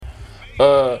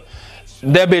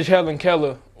That bitch Helen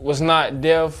Keller was not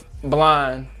deaf,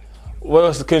 blind. What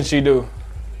else couldn't she do?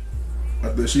 I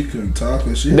bet she couldn't talk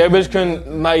and shit. That bitch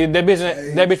couldn't, like, that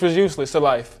bitch was useless to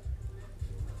life.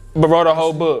 But wrote a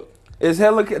whole book. Is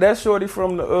Helen, that shorty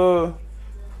from the,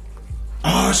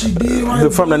 Oh, she did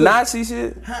right. from the Nazi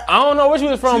shit? I don't know where she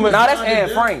was from, but Nah, that's Anne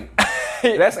Frank.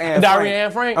 That's Anne Diary Frank.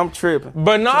 Anne Frank. I'm tripping.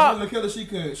 But nah, Helen Keller, she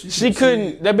couldn't. she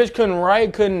couldn't. That bitch couldn't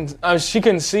write. She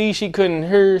couldn't see. She couldn't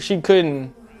hear. She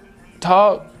couldn't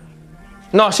talk.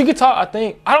 No, she could talk. I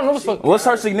think. I don't know What's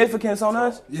her significance on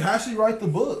us? Yeah, how she write the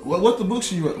book? What the book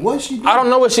she wrote? What she? I don't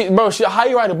know what she, bro. How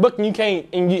you write a book and you can't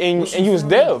and you was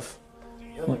deaf?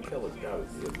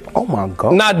 Oh my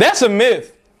God. Nah, that's a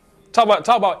myth. Talk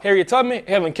about Harriet Tubman.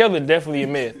 Helen Keller definitely a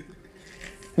myth.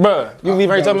 Bruh, you leave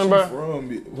Harriet Tubman, bro?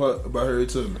 What about Harriet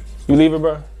Tubman? You leave it,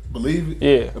 bro? Believe it?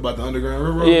 Yeah. About the Underground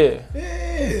Railroad?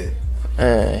 Yeah.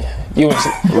 Yeah. You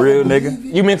Real nigga.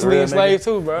 you mentally Real enslaved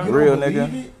too, bro. Real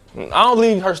nigga. I don't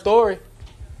believe her story.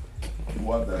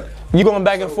 What that? You going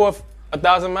back and forth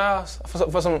 1,000 miles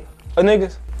for some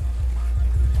niggas?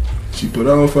 She put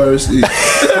on first.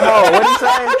 Come on, what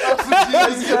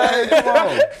he say? Come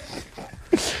on.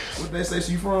 What they say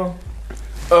she from?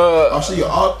 She an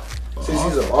author.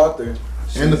 She's an author.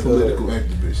 And a political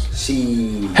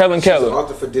activist. Helen She's Keller. an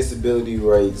author for disability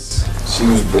rights.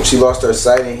 She lost her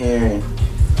sight and hearing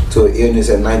to an illness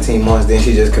at 19 months. Then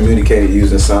she just communicated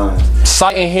using signs.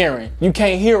 Sight and hearing. You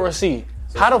can't hear or see.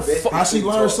 How the fuck? How she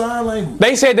learn sign language?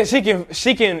 They said that she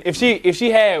can if she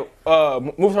had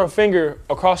moved her finger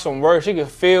across some words, she could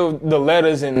feel the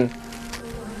letters and.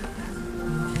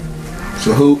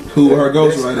 So who her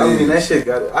ghostwriter I mean, that is? shit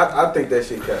got it. I think that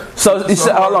shit got it. So,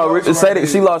 hold on. Say that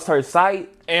she lost her sight.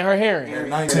 And her hearing. And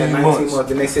 19 at 19 months. months.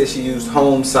 Then they said she used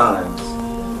home signs.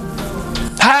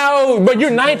 How? But you're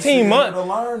 19 To months.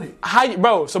 learn it. How,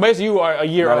 bro? So basically, you are a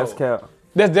year No, old. that's cap.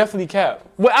 That's definitely cap.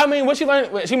 Well, I mean, what she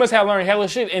learned? She must have learned hella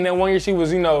shit. And then 1 year she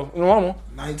was, normal.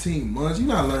 19 months. You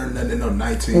not learning nothing in no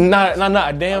 19. Not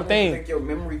a damn I thing. think your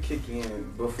memory kick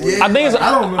in before. Yeah, I think it's-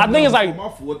 I don't remember. I think it's like- my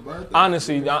fourth birthday.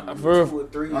 Honestly, for, 2 or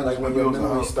 3, I like just when remember your it was a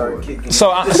memory house start party. kicking.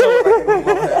 so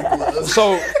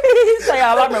He say,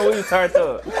 I remember when you turned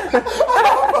up.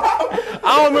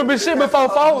 I don't remember shit before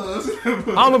 4. I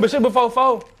don't remember shit before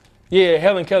 4. Yeah,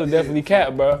 Helen Keller definitely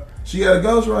cap, bro. She got a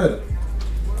ghostwriter.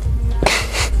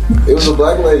 It was a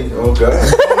black lady. Oh god.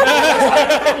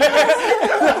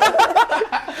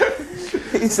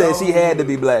 He said she had to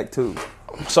be black too.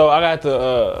 So I got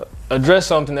to address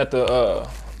something that the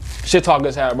shit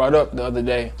talkers had brought up the other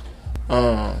day.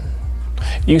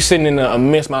 You sitting in a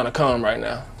immense amount of cum right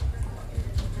now.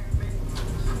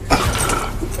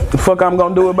 The fuck I'm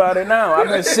gonna do about it now? I've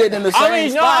been sitting in the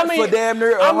same spot for damn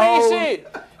near a whole... shit.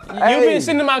 You Hey. been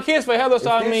sending my kids for hella, so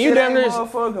I mean, you damn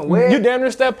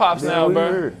near step pops now,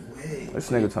 bro. This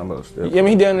nigga talking about step. Yeah, I mean,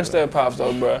 he damn near step pops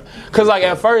though, bro. Cause like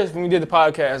at first when we did the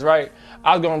podcast, right,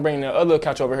 I was gonna bring the other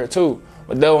couch over here too,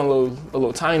 but that one a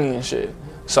little tiny and shit.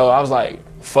 So I was like,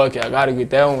 fuck it, I gotta get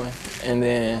that one. And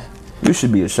then You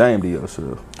should be ashamed of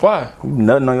yourself. why? You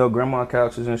nutting on your grandma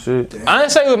couches and shit. I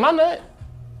didn't say it was my nut.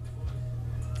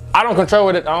 I don't control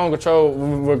it. I don't control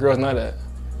where girls nut at.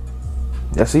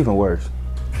 That's even worse.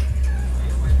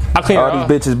 I clean it All off.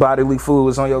 these bitches bodily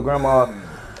fluids on your grandma.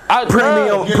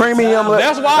 Bruh, Premium.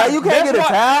 That's why. Like, you can't get a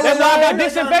towel. That's why I got in there?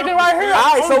 disinfectant right here. All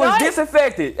right, On so the it's night.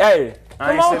 disinfected. Hey,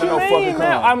 I ain't Come on, sending no what you fucking mean,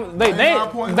 man?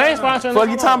 cum. They ain't sponsoring. Fuck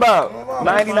you talking about?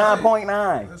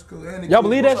 99.9. That's cool. And Y'all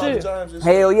believe that shit?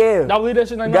 Hell yeah. Y'all believe that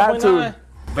shit? Got to. 99.9?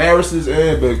 Viruses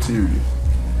and bacteria.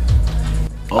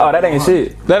 Oh, that ain't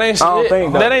shit. That ain't shit. I don't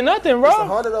think that that. ain't nothing, bro.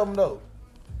 100 of them though.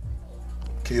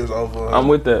 Kills over. I'm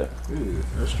with that. Yeah,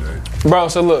 that's straight. Bro,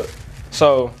 so look.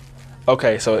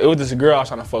 Okay, so it was this girl I was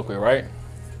trying to fuck with, right?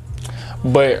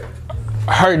 But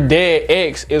her dead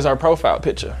ex is her profile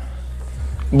picture.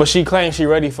 But she claims she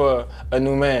ready for a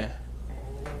new man.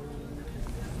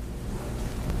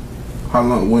 How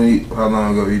long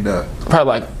ago he died?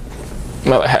 Probably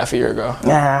like half a year ago.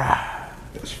 Ah,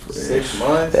 That's fresh. 6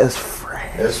 months. that's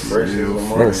fresh. That's fresh.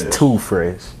 That's too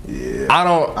fresh. Yeah.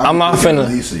 I'm not At finna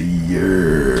least a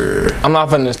year.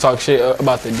 talk shit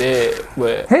about the dead,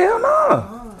 but Hell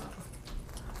no.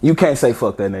 You can't say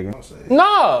fuck that nigga. no,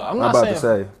 I'm I'm not about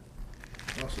saying. to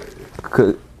say.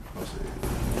 Cause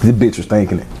this bitch was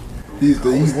thinking it. He's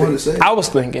want to say. I was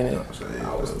thinking it.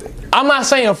 I'm not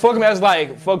saying fuck him as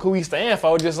like fuck who he stand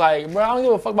for. Just like, bro, I don't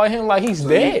give a fuck about him. Like he's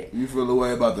dead. You feel the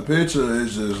way about the picture?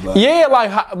 It's just like Yeah,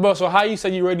 like, bro. So how you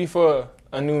say you ready for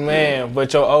a new man,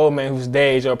 but your old man who's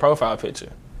dead is your profile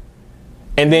picture?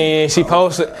 And then she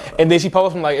posts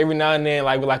him like every now and then,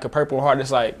 like with like a purple heart.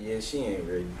 It's like, Yeah, she ain't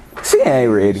ready. She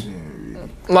ain't ready.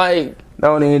 like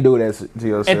Don't even do that to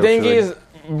yourself. And thing is,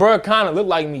 bro, kind of look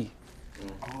like me.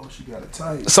 Oh, she got a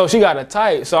type. So she got a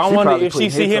type. So I wonder if she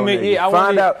see him. Yeah, I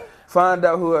find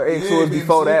out who her ex was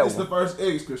before that one. It's the first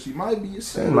ex because she might be a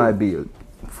She might be a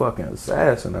fucking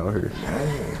assassin out here.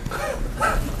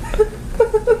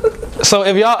 So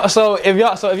if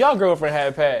y'all girlfriend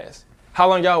had passed, how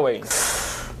long y'all waiting?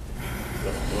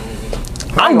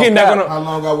 I'm getting that gonna. How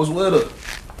long I was with her?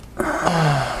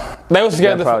 They was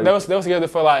together. They was together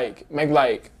for like maybe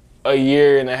like a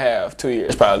year and a half, 2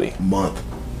 years probably. Month.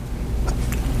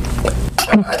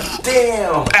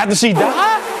 Damn. After she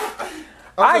died.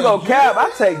 I ain't gonna cap. I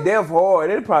take death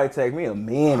hard. It'd probably take me a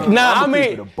minute. Nah, I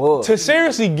mean, to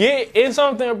seriously get in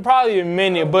something, probably a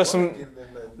minute.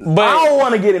 But I don't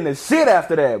want to get in the shit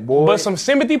after that, boy. But some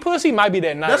sympathy pussy might be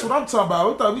that night. That's what I'm talking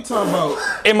about. We talking about.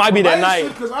 It might be that night.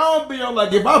 Because I don't be on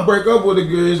like if I break up with a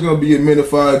girl, it's gonna be a minute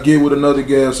if I get with another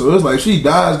girl. So it's like she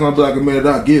dies, it's gonna be like a minute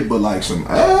I get, but like some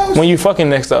ass. When you fucking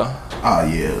next though. Oh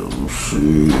yeah,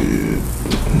 shit.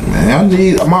 Man, I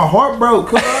need my heart broke.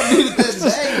 Cause I needed that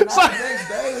day, not the next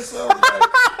day or something. Like,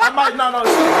 I might no.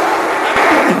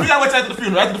 We gotta wait after the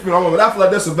funeral. After the funeral, I feel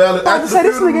like that's a valid. I say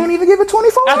this nigga ain't even give it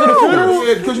 24 after the funeral.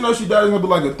 Yeah, because you know she died, it's gonna be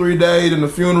like a 3-day, then the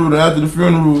funeral, then after the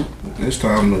funeral, it's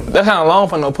time to. That's kind of long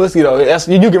for no pussy though. That's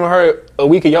you giving her a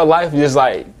week of your life, just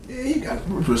like. Yeah, he got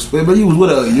respect, but he was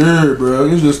with her a year, bro.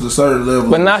 It's just a certain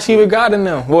level. But now she with God in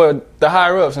them, well, the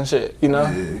higher ups and shit, you know.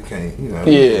 Yeah, you can't. You know.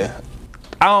 Yeah,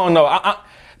 I don't know. I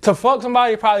to fuck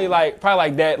somebody probably like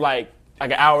that, like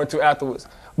an hour or two afterwards.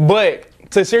 But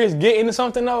to seriously get into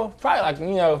something though, probably like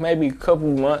maybe a couple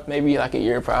months, maybe like a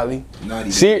year, probably.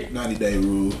 90-day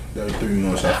rule. Every 3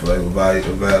 months, I feel like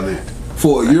valid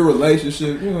for your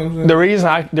relationship. You know what I'm saying?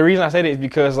 The reason I say that is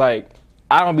because like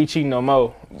I don't be cheating no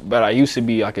more, but I used to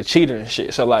be like a cheater and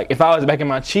shit. So like if I was back in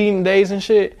my cheating days and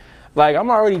shit, like I'm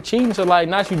already cheating. So like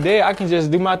now you dead, I can just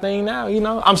do my thing now. You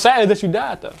know, I'm sad that you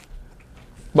died though,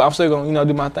 but I'm still gonna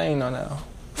do my thing now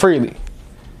freely.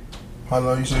 How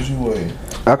long you said you wait?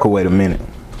 I could wait a minute.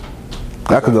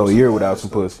 I could go a year without some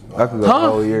pussy. I could go a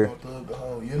whole year.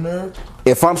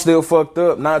 If I'm still fucked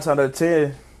up, 9 times out of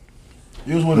 10,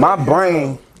 my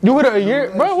brain. You with her a year,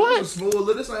 bro? What?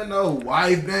 Smooth. This ain't no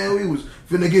wife, man. We was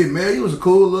finna get married. It was a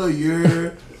cool little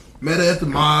year. Met her at the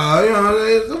mall. You know what I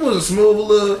mean? It was a smooth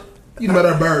little. You met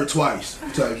her bird twice,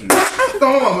 type shit.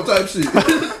 No mama type shit.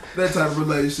 That type of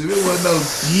relationship. It wasn't no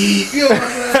geek. You know what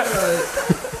I'm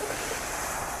saying?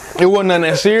 It wasn't nothing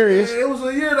that serious. It was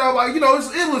a year though, like it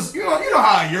was you know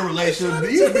how your relationship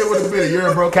be. You been with a bit a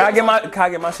year, bro. Can I get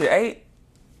my shit 8?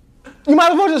 You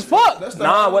might as well just fuck.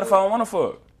 Nah, what if I don't wanna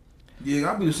fuck?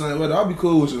 Yeah, I'll be the same way. I'll be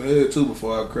cool with some head too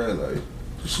before I cry. Like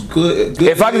some good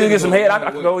if I can just get some head, I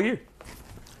can go a year.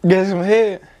 Get some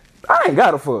head. I ain't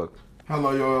gotta fuck. How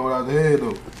long y'all without the head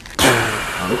though?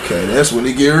 Okay, that's when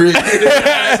it get rich.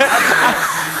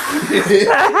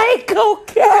 I ain't gon'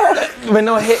 care. But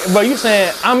no head. But you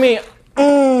saying? I mean,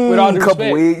 with all due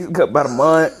couple weeks, about a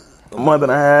month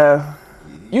and a half.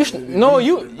 You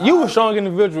a strong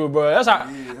individual, bro. That's how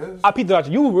I peeped out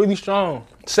you. You were really strong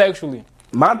sexually.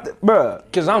 Bruh.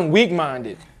 Cause I'm weak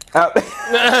minded.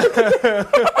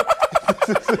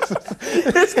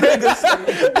 This nigga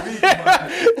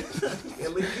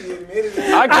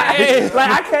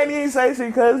I can't even say shit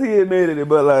because he admitted it,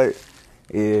 but like,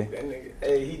 yeah. That nigga,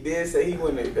 hey, he did say he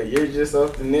went a year just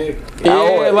off the neck.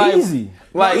 Yeah, like easy.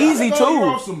 Like easy you too.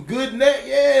 Want some good neck,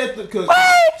 yeah. Cause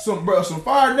some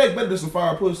fire neck better than some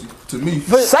fire pussy to me.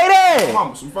 Say that.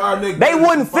 Mama, some fire neck. They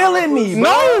wasn't feeling me.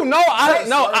 No,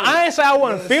 I ain't say I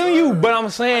wasn't feeling you, but I'm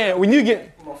saying when you get.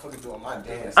 Doing my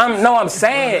dance. I'm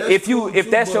saying if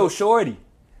that's your shorty,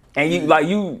 and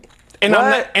you and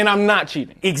I'm not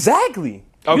cheating. Exactly.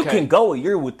 Okay. You can go a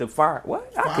year with the fire.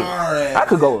 What? I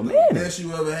could go a minute. Best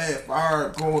you ever had fire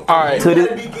going. All right. You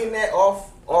gotta be getting that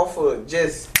off of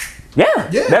just. Yeah.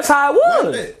 That's how it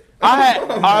was.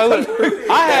 That's how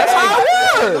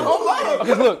it was.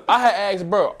 Okay, look, I had asked,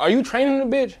 bro, are you training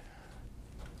the bitch?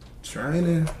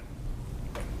 Training.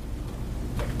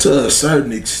 To a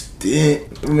certain extent.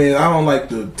 I mean, I don't like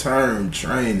the term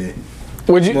training.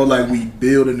 Would you? More like we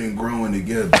building and growing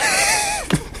together.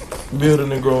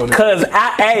 Building and growing Cause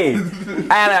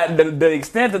together. the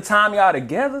extent of time y'all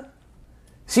together,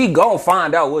 she gon'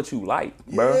 find out what you like,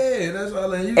 bro. Yeah, that's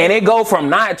all. And it go from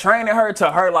not training her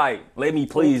to her like, let me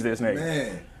please this nigga.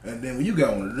 Man, and then when you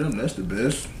got one of them, that's the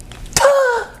best.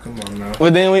 Come on now.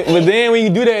 But then when you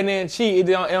do that and then cheat,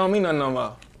 it don't mean nothing no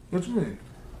more. What you mean?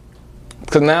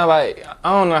 Cause now, like,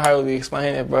 I don't know how to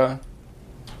explain it, bro.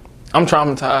 I'm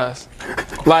traumatized.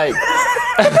 Like,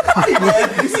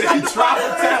 He said he tried to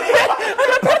tell you.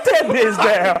 Put that bitch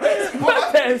down.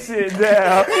 Put that shit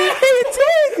down. He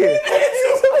tweaking.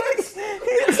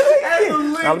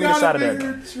 Now let me get a shot of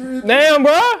that. Damn,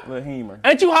 bro. Lil Hemer.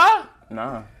 Ain't you high?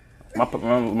 Nah. My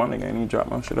nigga ain't even dropped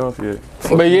my shit off yet.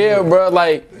 But yeah, bro,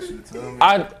 like,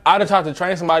 I'd have tried to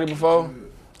train somebody before,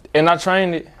 and I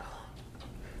trained it.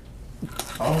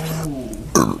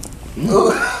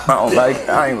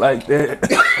 I ain't like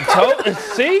that.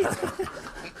 See?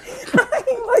 I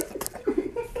ain't like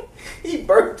that. He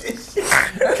burped his shit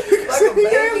like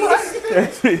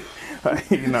a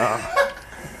baby. Nah.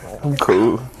 I'm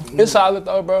cool. It's solid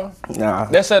though, bro. Nah.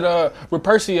 That's at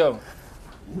Repercio.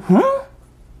 Huh?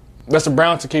 That's a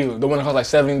brown tequila, the one that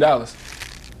costs like $70.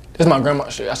 It's my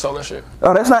grandma's shit. I sold that shit.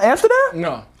 Oh, that's not Amsterdam?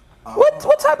 No.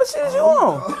 What type of shit is you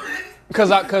on? Cause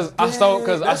I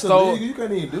stole. You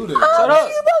can't even do that. Shut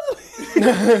up.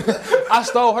 I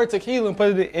stole her tequila and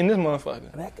put it in this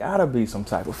motherfucker. That gotta be some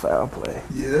type of foul play.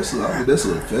 Yeah, that's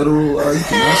a federal. You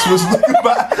cannot switch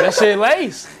the That shit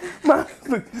lace. My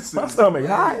stomach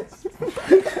hot.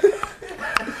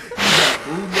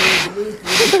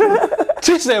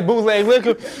 She said bootleg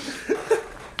liquor.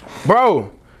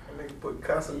 Bro. Nigga put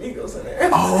Casamigos in there.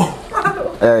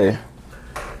 Oh. Hey.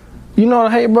 You know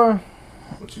what I hate, bro?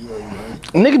 What you know, man?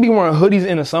 Nigga be wearing hoodies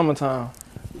in the summertime.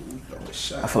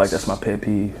 I feel like that's my pet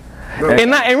peeve.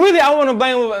 And really, I want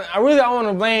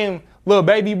to blame Lil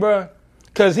Baby, bro,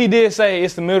 cause he did say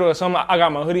it's the middle of summer. I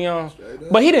got my hoodie on,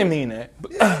 but he didn't mean that.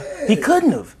 He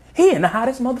couldn't have. He in the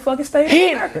hottest motherfucking state.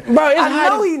 Bro, it's I hot.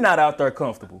 know he not out there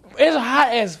comfortable. It's hot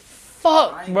as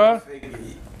fuck, bro.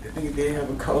 That nigga did have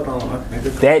a coat on.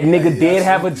 That nigga did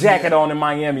have a jacket on in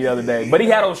Miami the other day, but he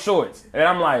had those shorts, and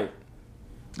I'm like,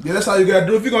 yeah, that's how you gotta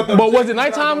do it. If you gonna throw But the was it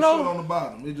jacket, nighttime, you gotta though? throw it on the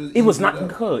bottom. it was not.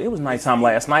 It was nighttime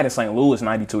last night in St. Louis,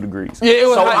 92 degrees. Yeah, it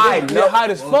was so hot. I It was know hot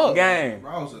as fuck. game.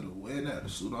 Bro, I was at the wedding, I had the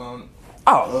suit on.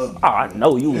 Oh, I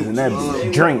know you was in that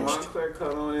bitch drenched. Montclair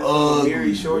coat on and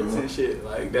Mary shorts and shit.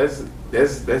 Like that's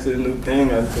a new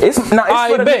thing. I think. It's not.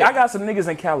 It's for the, bet. I got some niggas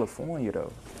in California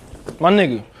though. My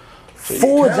nigga.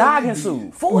 Full jogging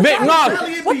suit. Full Big,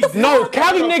 jogging suit. no,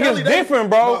 Cali niggas different,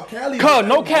 bro. Cuz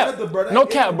no cap, no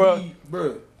cap, bro.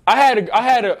 I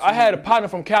had a partner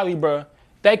from Cali, bro.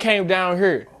 They came down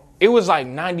here. It was like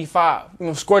 95,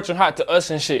 scorching hot to us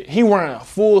and shit. He wearing a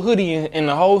full hoodie and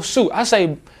the whole suit. I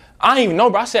say, I ain't even know,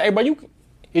 bro. I said, hey, bro,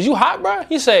 is you hot, bro?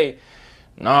 He say,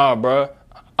 nah, bro.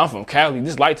 I'm from Cali.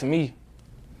 This light to me.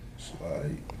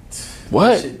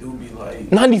 What? Shit do be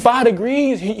like 95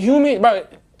 degrees, humid, bro.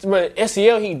 But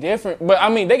SEL heat different. But I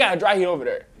mean, they got a dry heat over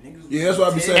there. Yeah, that's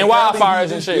what I be saying. And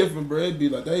wildfires and shit. Different, bro. It be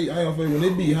like I ain't gonna say when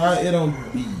it be hot, it don't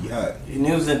be hot. and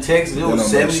it was in Texas. It was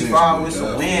 75 with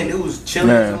some wind. It was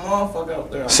chilly as a motherfucker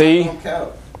out there. See?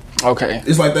 Okay.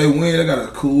 It's like they got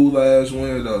a cool ass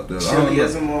wind out there. Chilly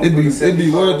as a motherfucker. It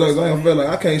be weird though. I don't feel like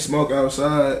I can't smoke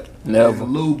outside. Never.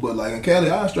 But like in Cali,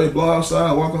 I straight blow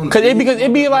outside, walk on the Because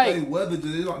it be like they weather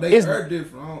just they are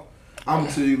different. I'm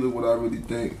gonna tell you what I really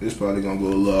think. It's probably gonna go a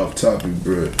little off topic,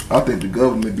 bro. I think the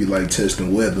government be like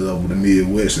testing weather over the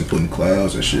Midwest and putting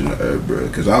clouds and shit in the air, bro.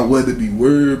 Cause our weather be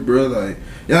weird, bro. Like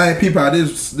y'all ain't peep how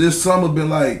this summer been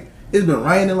like. It's been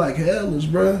raining like hellish,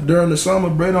 bro. During the summer,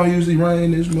 bro, it don't usually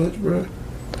rain this much, bro.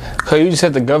 Cause you just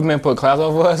had the government put clouds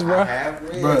over us, bro.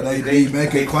 Bro, they be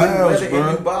making clouds,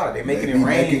 bro. They making it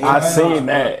rain. I seen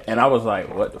that and I was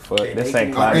like, what the fuck? This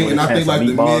ain't clouds. I think like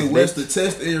the Midwest, the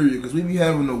test area, because we be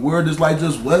having the word that's like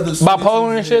just weather.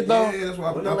 Bipolar and shit, though? Yeah, that's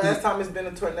why When the last time it's been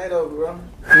a tornado, bro?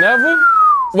 Never?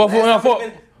 Well,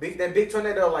 That big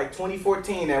tornado like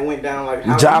 2014 that went down like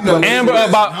Joplin. Amber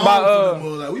about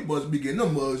like we supposed to be getting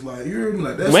them mugs like you hear me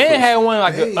like that. we ain't had one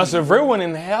like a severe one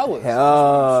in hell.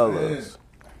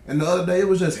 And the other day it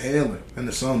was just hailing in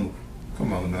the summer.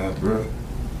 Come on now, bro.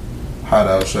 Hot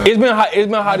outside. It's been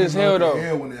hot as hell though.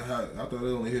 Hell when it hot. I thought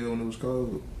it only hell when it was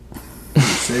cold.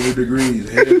 70 degrees.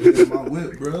 Hell in my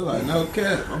whip, bro. Like no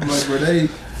cap. I'm like, bro,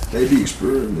 they be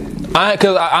experimenting.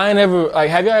 Cause I ain't ever like.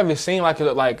 Have y'all ever seen like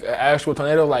an actual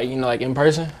tornado like like in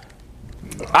person?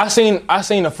 No. I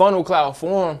seen a funnel cloud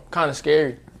form. Kind of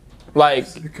scary. Like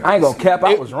I ain't gonna cap.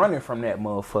 I was running from that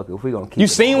motherfucker. If we gonna keep. You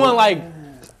seen one like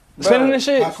spinning and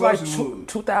shit? How close Like it was?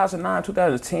 2009,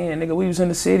 2010, nigga. We was in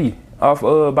the city off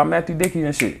by Matthew Dickey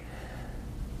and shit.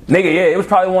 Nigga, yeah, it was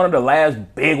probably one of the last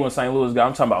big ones St. Louis got.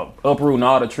 I'm talking about uprooting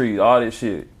all the trees, all this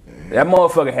shit. That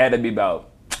motherfucker had to be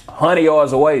about 100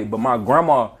 yards away, but my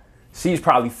grandma, she's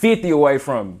probably 50 away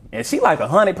from me, and she like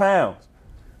 100 pounds.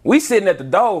 We sitting at the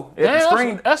door at the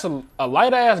screen. That's a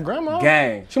light ass grandma.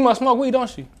 Gang. She must smoke weed, don't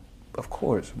she? Of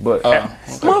course, but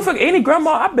motherfucker, any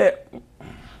grandma, I bet.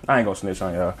 I ain't gonna snitch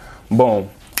on y'all. Boom.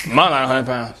 Mine not 100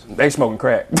 pounds. They smoking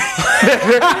crack.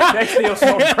 They still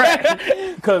smoking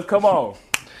crack. Cause come on.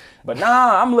 But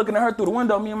nah, I'm looking at her through the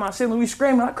window. Me and my sibling, we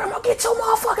screaming like, "Grandma, get your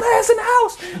motherfucking ass in the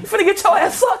house! You finna get your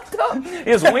ass sucked up."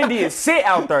 It's windy as shit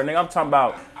out there, nigga. I'm talking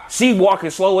about she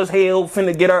walking slow as hell,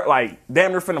 finna get her like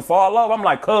damn near finna fall off. I'm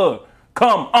like, "Cuz,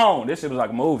 come on!" This shit was like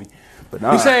a movie. But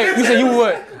nah. You said you were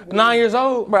what, 9 years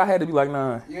old? Bro, I had to be like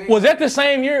 9. Was that the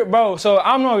same year, bro? So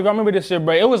I don't know if I remember this shit,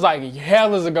 bro. It was like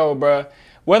hell ago, bro.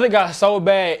 Weather got so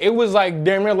bad, it was like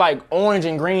damn near like orange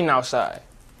and green outside.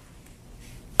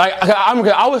 Like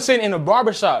I was sitting in a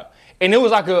barbershop and it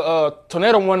was like a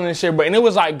tornado warning and shit, bro. And it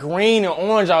was like green and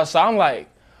orange outside. I'm like,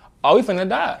 oh, we finna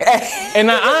die.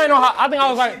 And I ain't know how. I think I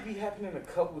was like, It be happening a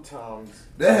couple times.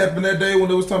 That happened that day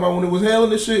when it was talking about when it was hell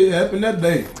and this shit. It happened that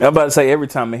day. I'm about to say every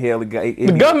time in hell, the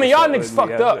government, y'all niggas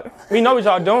fucked up. We know what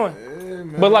y'all doing.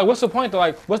 But like, what's the point?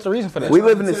 Like, what's the reason for that? We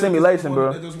live in a simulation,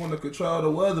 bro. They just want to control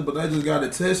the weather, but they just got to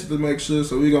test it to make sure.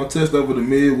 So we gonna test over the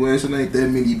Midwest. It ain't that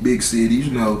many big cities,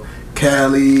 you know.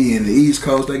 Cali and the East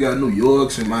Coast, they got New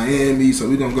Yorks and Miami. So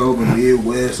we gonna go over the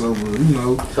Midwest, over, you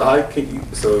know.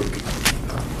 So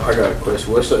I got a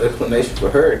question. What's your explanation for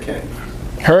hurricane?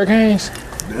 Hurricanes?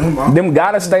 Them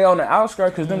gotta stay on the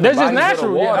outskirts because them That's the just bodies natural.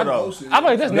 of the water, Yeah, though. I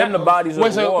like that's Them the bodies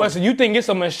of the water. So you think it's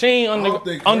a machine don't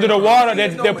think under the water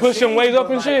that they're pushing machine, waves up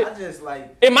but and shit? I just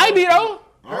like It might be though.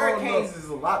 hurricanes is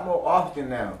a lot more often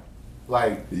now.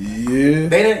 Like Yeah.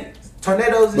 they didn't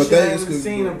tornadoes and But shit. I they haven't just-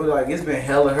 seen them, but like it's been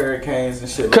hella hurricanes and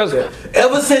shit. Like 'Cause- that.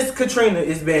 Ever since Katrina,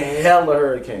 it's been hella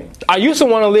hurricanes. I used to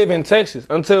want to live in Texas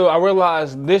until I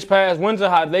realized this past winter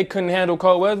how they couldn't handle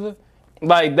cold weather.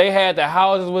 Like they had the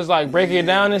houses was like breaking it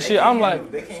down and shit. I'm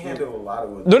like, They can't handle a lot of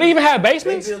weather. do they even have They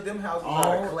basements? build them houses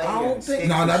out of clay. I don't and think. sticks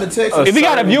No, and not in shit. Texas. If you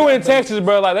got a view in Texas,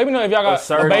 bro, like let me know if y'all got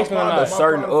a basement or a not.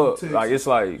 certain My up, like it's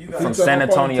like from He San told my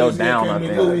Antonio partner, down. He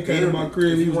I came think. to my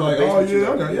crib. He was want like, a "Oh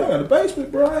basement, yeah, I got a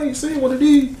basement, bro. I ain't seen one of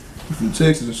these." From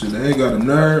Texas and shit, they ain't got a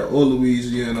nerd or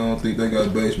Louisiana. I don't think they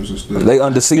got basements and stuff. They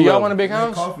under sea Do y'all level. want a big Their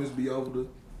house? coffins be over the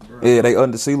Yeah, they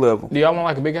under sea level. Do y'all want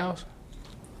like a big house?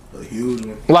 a huge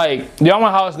one. Like, do y'all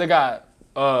want a house that got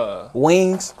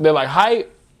Wings. they're like height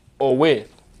or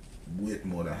width? Width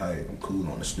more than height. I'm cool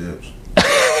on the steps.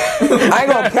 I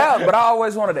ain't gonna cap, but I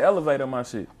always wanted the elevator on my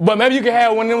shit. But maybe you can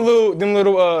have one of them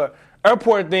little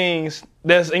airport things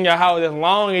that's in your house that's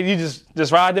long and you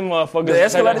just ride them motherfuckers. The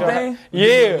escalator thing? A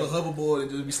Yeah. hoverboard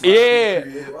and just be sliding Yeah.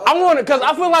 through the crib. I want it because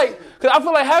I feel like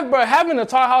having a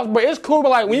tall house, bro, it's cool, but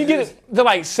like when you get to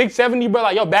like 670, bro,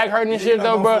 like your back hurting and shit I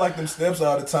though, don't bro. feel like them steps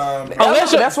all the time.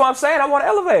 Unless you- That's what I'm saying. I want an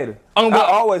elevator. I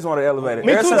always wanted an elevator.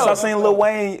 Me Ever too, since though. I seen Lil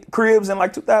Wayne cribs in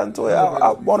like 2012,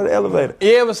 I wanted an elevator.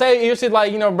 Yeah, but say your shit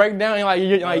like, you know, break down in like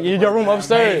your room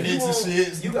upstairs. Maintenance and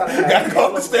shit. You gotta go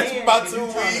up the steps for about 2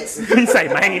 weeks. He say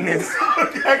maintenance.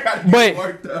 But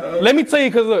Worked out. let me tell you,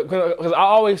 cause I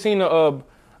always seen the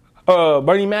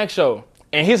Bernie Mac show,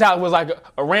 and his house was like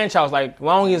a ranch house, like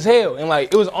long as hell, and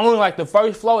like it was only like the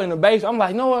first floor in the basement. I'm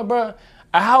like, you know what, bro?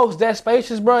 A house that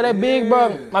spacious, bro, that big,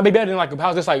 bro, might be better than like a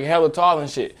house that's like hella tall and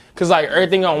shit. Cause like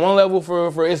everything on one level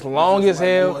for it's long as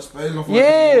hell.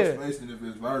 Yeah.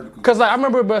 Cause like I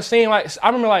remember, bro, seeing like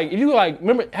if you like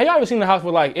remember, have y'all ever seen the house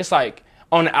where like it's like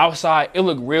on the outside it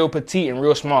look real petite and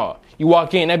real small. You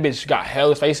walk in, that bitch got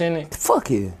hella space in it.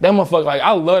 Fuck yeah. That motherfucker, like, I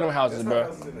love them houses,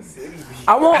 bro.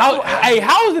 I want.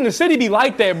 Houses in the city be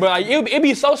like that, bro. Like, it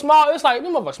be so small. It's like,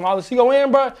 them motherfuckers small as you go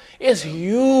in, bro. It's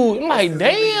huge. I'm like,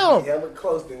 damn. hella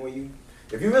close than when you.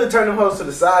 If you really turn them hoes to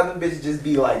the side, them bitches just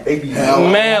be like, they be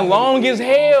Man, long as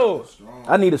hell.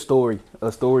 I need a story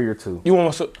or two. You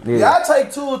want to? Yeah, I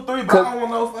take 2 or 3, but I don't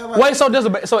know if I like. Wait,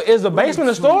 so is the basement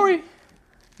a story?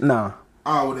 Nah.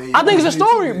 Oh, then I think it's a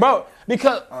story, bro.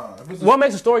 Because if it's a- what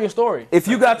makes a story a story? If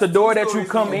you got the door that you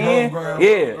come in,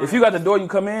 if you got the door you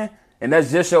come in, and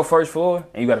that's just your first floor,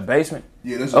 and you got a basement,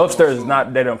 Yeah, that's upstairs is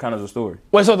not, they don't count as a story.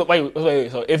 Wait, so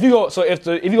if you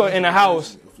go in the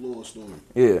house, a floor story.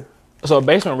 Yeah. so a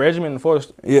basement regimen and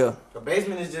forest. Yeah. The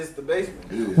basement is just the basement.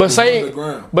 Yeah, But it's say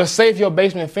underground. if your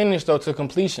basement finished though to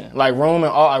completion, like room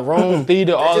and all, like room,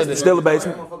 theater, all of this. Still a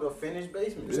basement. Motherfucker, finished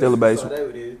basement. Still a basement. That's all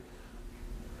that it is.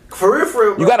 For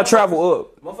real, You gotta travel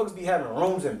up. Motherfuckers be having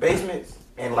rooms and basements,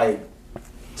 and like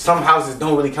some houses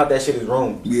don't really count that shit as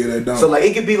rooms. Yeah, they don't. So like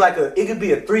it could be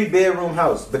a 3-bedroom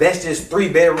house, but that's just 3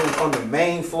 bedrooms on the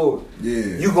main floor. Yeah.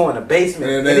 You go in the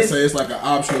basement. And and they it's- say it's like an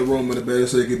optional room in the bed,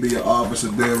 so it could be an office,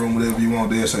 a bedroom, whatever you want.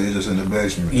 They say it's just in the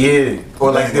basement. yeah,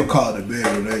 or Like like they the, call it a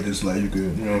bedroom. They just like you could,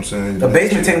 you know what I'm saying? the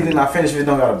basement technically not finished if it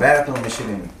don't got a bathroom and shit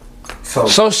in it.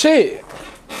 So shit.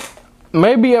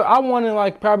 Maybe I wanted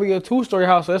like probably a 2-story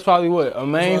house. So that's probably what a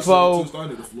main floor,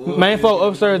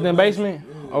 upstairs, then basement.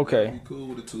 Okay. Be cool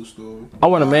with a 2-story. I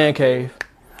want a man cave.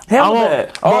 Hell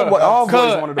that. All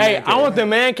boys wanted the man cave. I want the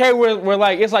man cave where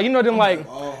like it's like you know them like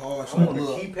All hard, some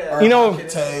little you know,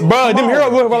 bro, them hero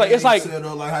books were like it's like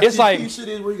shit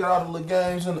is where you got all the little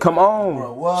games. Come on.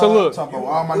 Bro, what? So look, talking about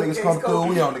all my niggas come through.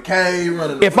 We on the cave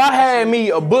running. if I had me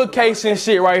a bookcase and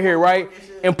shit right here, right,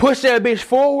 and push that bitch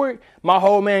forward, my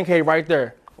whole man cave right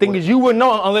there. Thing is, you wouldn't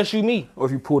know unless you me. Or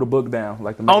if you pull the book down,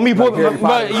 like the On me, like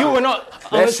but you would not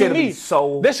unless you shit'd me. be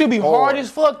so that should be hard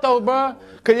as fuck though, bro.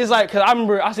 Cause it's like, cause I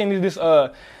remember I seen this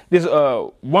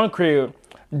one crib,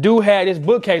 dude had this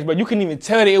bookcase, but you couldn't even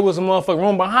tell that it was a motherfucking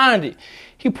room behind it.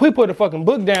 He put the fucking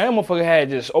book down. That motherfucker had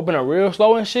just opened up real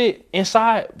slow and shit.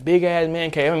 Inside, big ass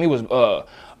man cave. I mean,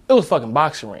 it was fucking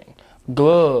boxing ring,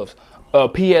 gloves,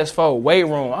 PS4, weight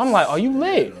room. I'm like, are you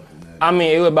lit? I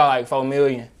mean, it was about like $4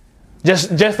 million. Just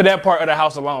for that part of the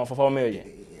house alone, for $4 million.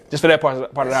 Just for that part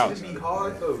of the house. That should be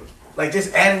hard though. Like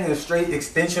just adding a straight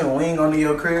extension wing onto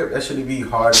your crib, that should be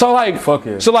hard. So like, fuck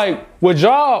it. So like, would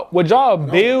y'all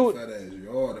build?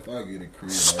 If I get a crib,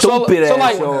 Stupid so ass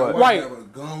like, yard. right?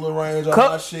 Gun range on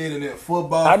my shit and then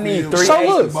football. I need field, 3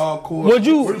 basketball acres. court. Would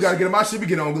you? What you gotta get on my shit? We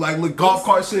get on like little golf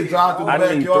cart shit, drive through the I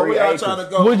need backyard. 3 Where y'all acres. trying to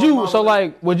go? Would you? So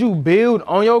like, would you build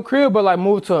on your crib, but like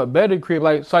move to a better crib?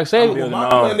 Like, so like say, My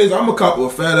plan is I'm a couple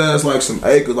of fat ass like some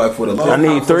acres like for the. I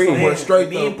need 3. somewhere straight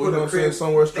though. You know what I'm saying?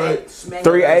 Somewhere straight.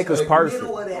 3 acres perfect.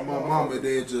 My mama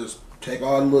then just take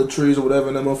all the little trees or whatever,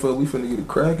 and that motherfucker we finna get it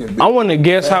cracking. I want a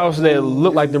guest house that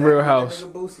look like the real house.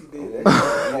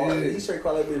 He straight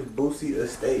call that bitch Boosie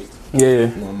Estate. Yeah.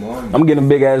 I'm getting a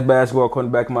big ass basketball court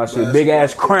in the back of my shit. Big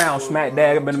ass crown smack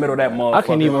dab up in the middle of that motherfucker. I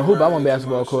can't even hoop. I want a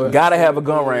basketball court. Gotta have a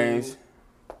gun range.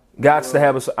 Gots to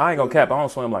have a. I ain't gonna cap. I don't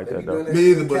swim like that though.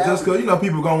 Me either, but just cause you know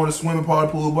people gonna want to swim in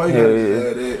party pool, boy. You gotta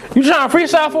that. You trying to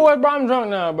freestyle for us, bro? I'm drunk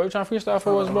now, bro. You trying to freestyle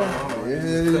for us, bro?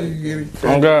 Yeah, you get it.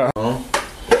 Oh God.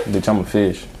 Bitch, I'm a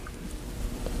fish.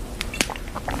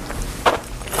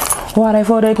 Why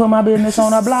they put my business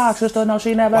on a block? Sister, no,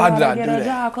 she never Why did I wanna get do a that?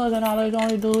 job. Cousin, all they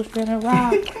gonna do is spin and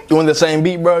rock. Doing the same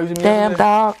beat, bro. Damn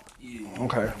dog.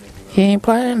 Okay. He ain't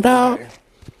playing dog.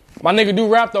 My nigga do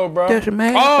rap though, bro. That's your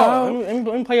man, Oh, dog.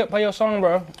 let me play your song,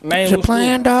 bro. Man, You're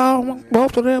playing dog.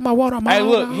 Both of them, I want them. Hey,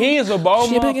 look, he is a bold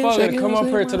She been getting motherfucker to shaky, come up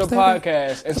here to the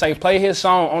podcast and say play his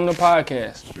song on the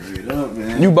podcast. Straight up,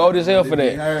 man. You bold as hell for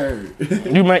that.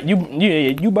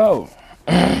 You bold.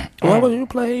 What would you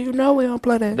play? You know we don't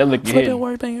play that. That look For good. the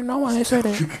worst thing, you know I ain't say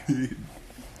that. I'm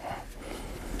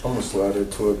gonna slide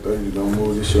at 12:30. Don't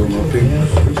move this shit on my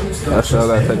pictures. I sure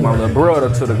gotta take my little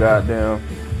brother to the goddamn.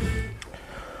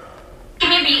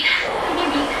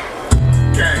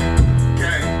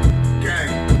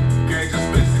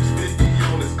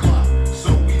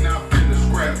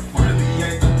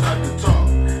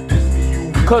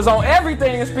 Cause on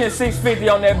everything you spend $650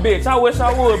 on that bitch. I wish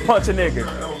I would punch a nigga.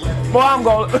 Boy, I'm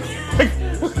gonna.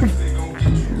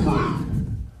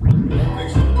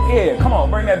 Yeah, come on,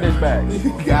 bring that bitch back.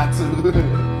 You got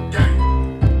to.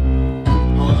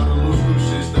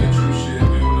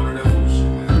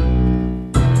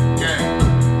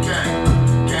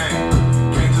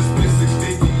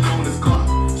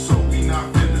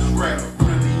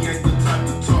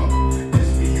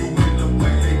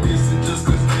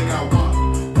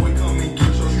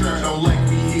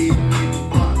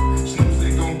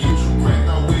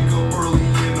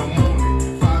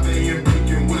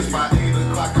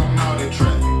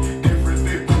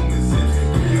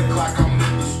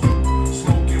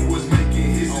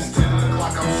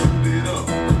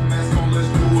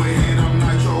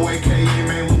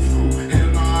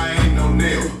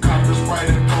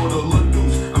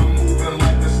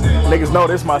 Niggas know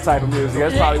this my type of music.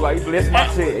 That's probably why you listen to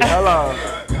my shit. Hello.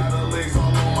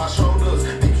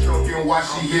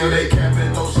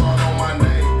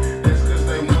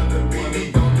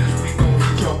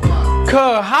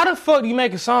 Cuz, how the fuck do you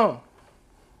make a song?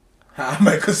 I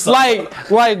make a song.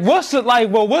 Like, what's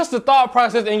the thought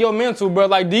process in your mental, bro?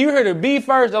 Like, do you hear the beat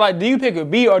first, or like, do you pick a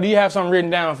beat, or do you have something written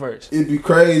down first? It'd be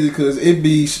crazy because it'd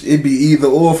be either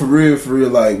or for real.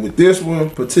 Like with this one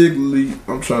particularly,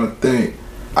 I'm trying to think.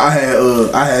 I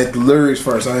had the lyrics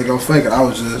first. I ain't gonna fake it.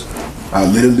 I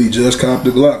literally just copped the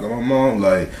Glock on my mom.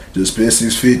 Like just spent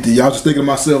 $650. I was just thinking to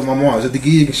myself, my mom was at the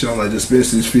gig and shit. I'm like just spent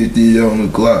 $650 on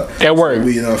the Glock. That worked. So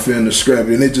we finna scrap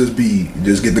it, and it just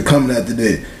get the coming after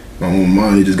that. My own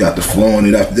money just got the flow on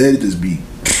it. After that, it just be.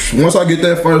 Once I get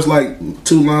that first like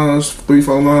 2 lines,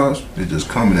 3-4 lines, it just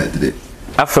coming after that.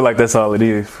 I feel like that's all it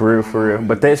is, for real.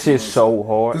 But that shit's so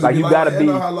hard. Like you gotta be.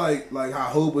 You know how like how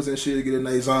hoopers and shit get in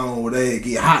their zone where they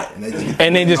get hot and they just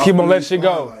And then just keep on letting shit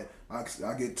go.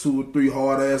 I get 2 or 3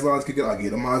 hard ass lines kick it. I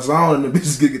get in my zone and the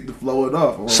bitches get the flow it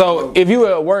off. So if you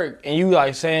at work and you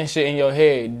like saying shit in your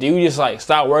head, do you just like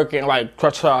stop working, like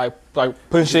try like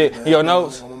putting shit in your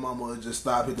notes? My mama would just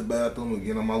stop, hit the bathroom, and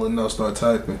get on my little notes, start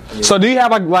typing. Yeah. So do you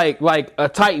have like a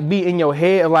tight beat in your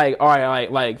head? Like, all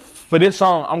right, like for this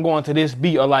song, I'm going to this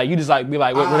beat, or like you just like be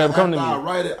like whatever come to me. I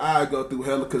write it, I go through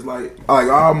hella, cause like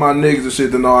all my niggas and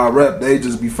shit that know I rap, they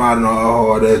just be finding all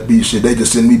hard ass beat shit. They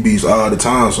just send me beats all the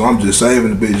time, so I'm just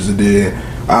saving the bitches, and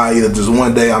then I either just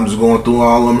one day I'm just going through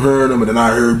all of them, hearing them, and then I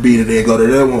heard beat and then go to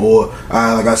that one, or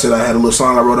like I said, I had a little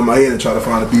song I wrote in my head and try to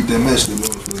find a beat that matched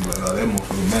it. That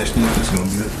motherfucker matched it. It's gonna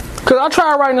be good. Cause I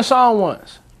tried writing a song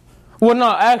once. Well,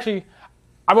 no, actually,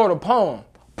 I wrote a poem.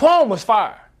 Poem was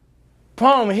fire.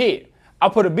 Poem hit. I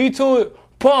put a beat to it.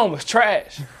 Poem was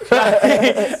trash.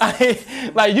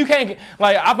 Like you can't.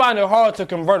 Like I find it hard to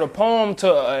convert a poem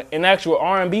to an actual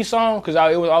R&B song because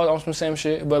I was on some same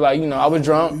shit. But like I was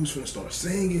drunk. You was finna start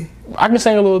singing. I can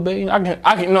sing a little bit. I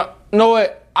can. Know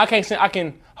what? I can't sing. I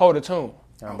can hold a tune.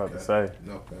 I'm about to say.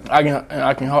 Okay.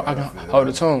 I can hold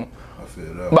a tune. I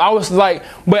feel that. But I was like,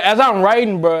 but as I'm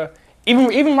writing, bro,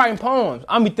 even writing poems,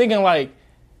 I'm be thinking like,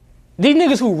 these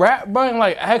niggas who rap, bro, and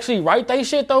like actually write they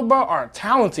shit though, bro, are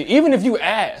talented. Even if you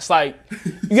ass, like,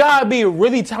 you gotta be a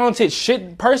really talented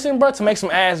shit person, bro, to make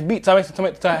some ass beats, to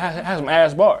have some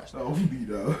ass bars. Oh, we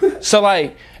though. So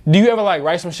like, do you ever like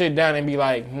write some shit down and be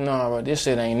like, no, bro, this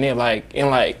shit ain't it, like,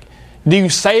 and like, do you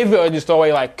save it or just throw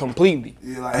away like completely?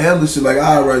 Yeah, like hella shit. Like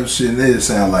I write shit and it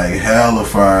sound like hella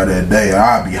fire that day.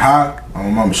 I'll be high. My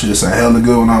mama shit sound hella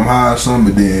good when I'm high or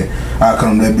something. But then I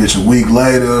come to that bitch a week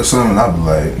later or something. I'll be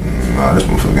like, nah, this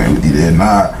motherfucker ain't with you there.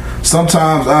 Nah.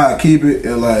 Sometimes I keep it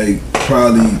and like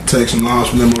probably take some lines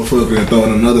from that motherfucker and throw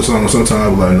in another song. Sometimes I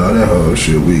be like, nah, that whole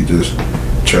shit we just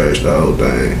trashed the whole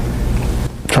thing.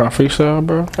 Try to freestyle,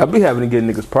 bro. I be having to give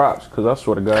niggas props, cause I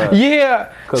swear to God.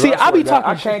 Yeah. See, I be talking.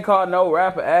 I can't call no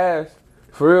rapper ass.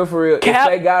 For real. Cap.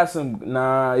 If they got some,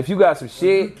 if you got some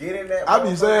shit. I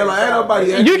be saying like, ain't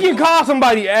nobody. You can call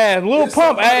somebody ass, Lil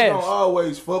Pump ass. Don't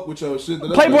always fuck with your shit.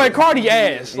 Playboy Cardi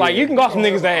ass. Like you can call some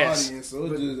niggas ass. So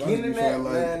just,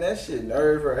 man, that shit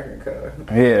nerve wracking, cuz.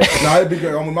 Yeah. Nah, it'd be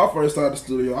great. When I first started the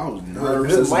studio, I was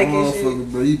nervous as a Mike and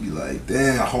motherfucker, bro. You'd be like,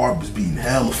 damn, heart was beating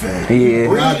hella fast. Yeah.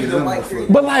 When I get that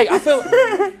motherfucker. But like,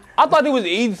 I thought it was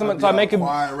easy to make it.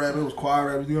 Quiet rap. It was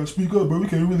quiet rap. You gotta speak up, bro. We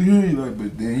can't really hear you. Like,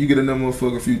 but then you get in that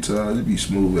motherfucker a few times, it be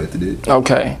smooth after that.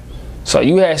 Okay, so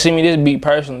you had sent me this beat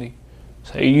personally,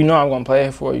 so you know I'm gonna play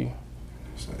it for you.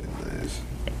 Say less.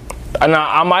 And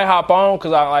I might hop on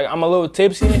because I'm a little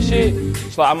tipsy and shit.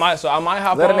 So I might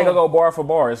hop Let on. a nigga go bar for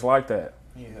bar. It's like that.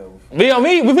 We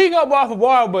go bar for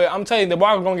bar, but I'm telling you, the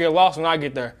bar is gonna get lost when I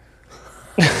get there.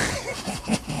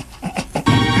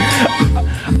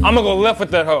 I'm gonna go left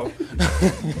with that hoe.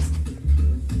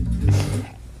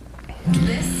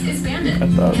 This is Bandit. I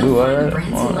thought we were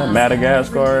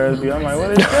Madagascar ass. I'm like,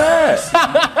 what is that?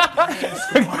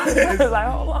 It's like,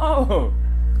 hold on.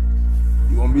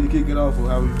 You want me to kick it off or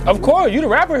how we? Of course, you the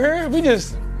rapper here. We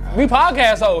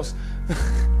podcast hosts.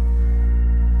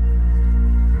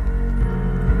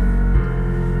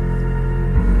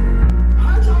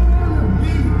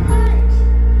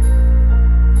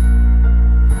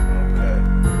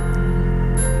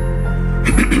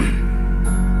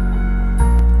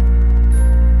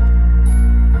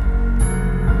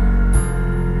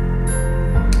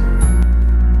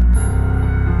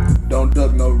 Don't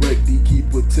duck no wreck, D keep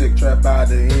protect, trap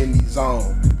out of any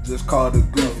zone. Just called a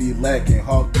goofy lacking,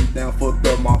 hawk you down, fucked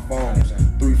up my phones.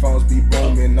 3 phones be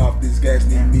booming off this gas,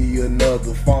 need me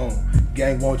another phone.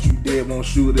 Gang want you dead, won't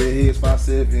shoot their heads,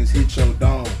 5.7s hit your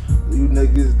dome. You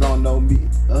niggas don't know me.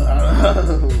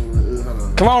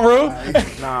 Come on, Rue.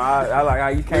 Nah, I like how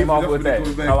you came off with that.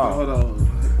 Hold on.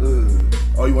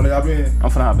 Oh, you wanna hop in? I'm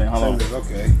finna hop in. Hold on.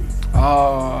 Okay.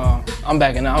 I'm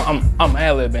backing out. I'm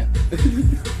ad-libbing.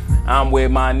 I'm with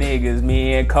my niggas,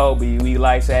 me and Kobe. We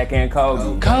like Shaq and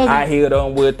Kobe. Kobe. I hit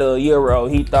him with a Euro.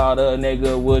 He thought a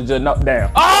nigga was just knocked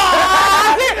down. I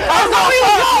saw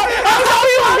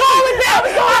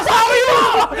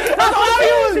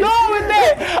he was going with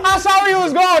that. I saw he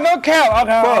was going. No cap.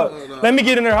 Okay. Fuck. Let me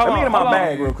get in there. Hold Let me on. get in my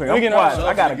bag real quick. Let me get in Watch, there.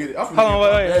 I gotta get it. Hold on,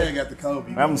 wait. I got the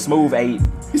Kobe. I'm smooth 8.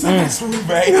 He's like smooth,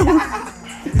 baby.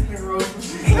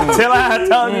 Till I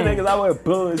told you niggas I went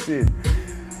bullshit.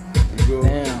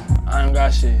 Damn. I don't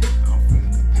got shit.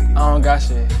 I don't got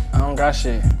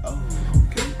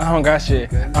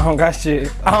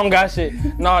shit.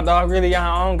 No, dog, really,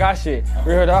 I don't got shit.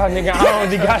 Real dog, nigga, I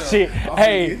don't got shit.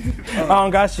 Hey, I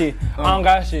don't got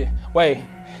shit. Wait.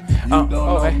 You don't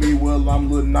know me well, I'm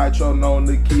Lil Nitro, known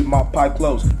to keep my pipe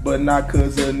close. But not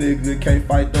cause a nigga can't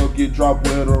fight though, get dropped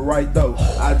with a right though.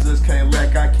 I just can't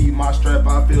lack, I keep my strap,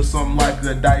 I feel something like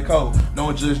a Dyco.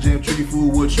 Don't just jam tree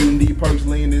food, what you need, perks,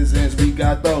 lean and zins, we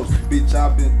got those. Bitch,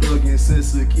 I've been thugging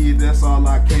since a kid, that's all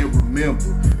I can remember.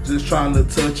 Just trying to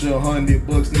touch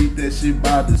 $100, need that shit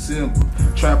by December.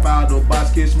 Trap out the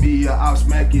box, catch me, I'll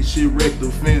smack it, shit wreck the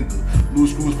fender.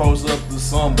 Loose screws post up the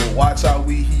summer, watch how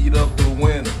we heat up the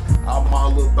winter. I'm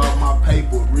all about my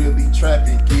paper, really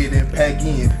trapping, get it pack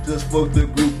in. Just fuck the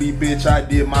groupie bitch, I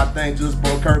did my thing, just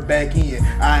broke her back in.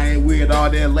 I ain't with all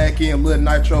that lacking, Lil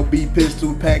Nitro be pissed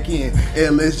to pack in.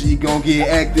 LSG gon' get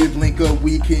active, link up,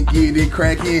 we can get it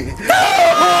crackin'.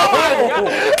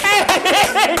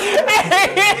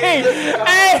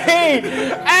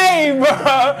 Hey,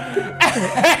 bro.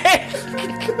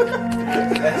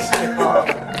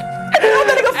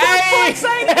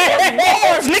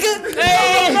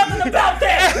 Nothing about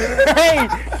that. Hey,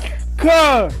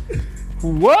 cuz,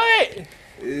 what?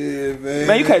 Yeah, man.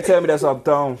 Man, you can't tell me that's off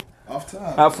the dome. Off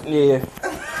top. Yeah.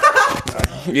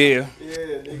 Yeah.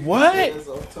 What? That's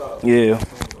off top. Yeah.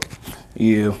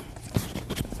 Yeah.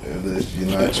 LSG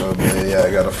Nitro, man. Yeah,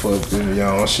 I gotta fuck them.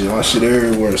 Y'all on shit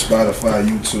everywhere. Spotify,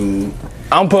 YouTube.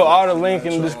 I'm put all the link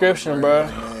in the description, bro.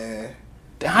 Man.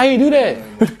 How you do that?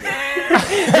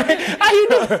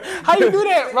 How you do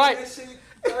that?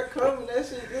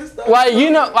 Like, you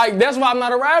know, like that's why I'm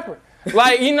not a rapper.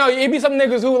 Like, you know, it be some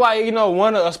niggas who like, you know,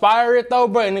 wanna aspire it though,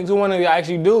 bro, and niggas who wanna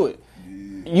actually do it.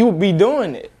 You be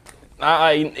doing it.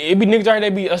 It be niggas out here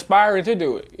that be aspiring to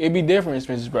do it. It be different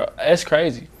experiences, bro. That's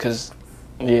crazy, cause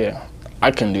yeah,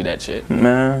 I couldn't do that shit.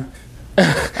 Man.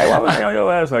 Hey, why was they on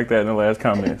your ass like that in the last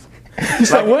comments? You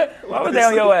said what? Why was they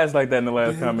on your ass like that in the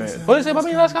last comments? What did you say about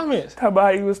me in the last comments? Talk about how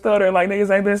you was stuttering like niggas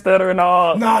ain't been stuttering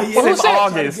all since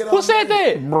August. Who said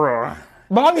that? Bruh.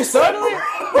 About me stuttering?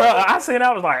 Bruh, I seen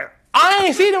I was like, I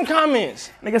ain't see them comments.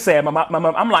 nigga said my mom.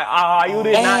 I'm like, you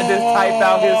did not just type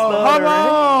out his stuttering. Hold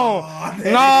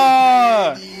on.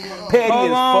 Nah. Petty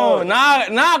Hold as on. fuck.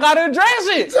 Now I gotta address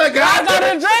it. I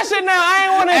gotta address it now. I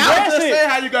ain't wanna I was address just saying it.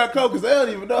 how you got coke, because they don't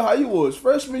even know how you was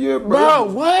freshman year, bro. Bro,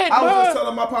 what, I was bro? just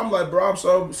telling my pop, I'm like, bro, I'm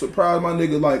so surprised my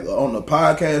nigga, like, on the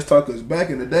podcast talk, because back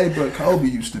in the day, bro, Kobe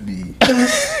used to be.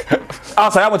 I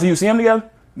was like, I went to UCM together.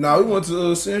 Nah, we went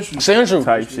to Central. Central.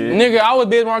 Type shit. Nigga, I was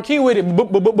Biz Marquee with it, but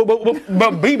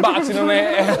beatboxing on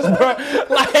that ass, bro.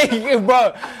 Like,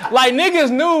 bro, like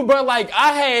niggas knew, bro. Like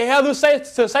I had hell to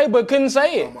say, but couldn't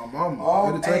say it. My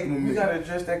mama, had to take him with me. You gotta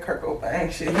address that Kirk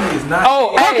O'Bang shit. He is not.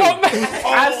 Oh, hey.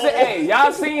 I said, hey,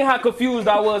 y'all seen how confused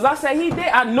I was. I said, he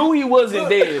dead. I knew he wasn't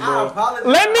dead, bro.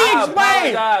 Let me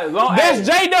explain. That's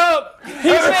J-Dub. He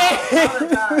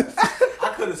said.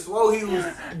 I could have swore he was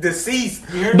deceased.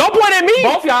 Don't point at me.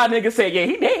 Both y'all niggas said, yeah,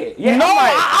 he dead. Yeah, No, I'm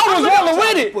like, I was rolling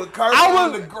with it. Put Kirk I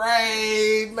on was- the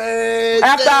grave, man.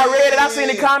 after I read it, I seen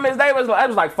the comments. It was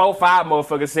like 4-5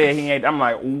 motherfuckers said he ain't. I'm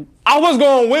like, ooh. I was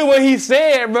going with what he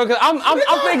said, bro. Cause I'm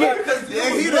thinking, Yeah,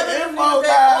 he the info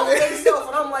guy, man.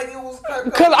 And I'm like, it was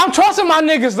Kirk. cause I'm trusting my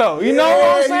niggas though. You know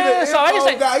what I'm saying? So they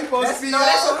say guy, he supposed to see No,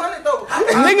 that's y'all. 100 though.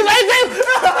 niggas ain't.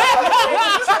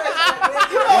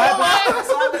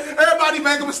 Everybody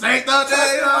make a mistake out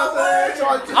there, you know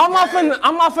what I'm saying?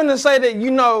 I'm not finna say that, you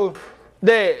know,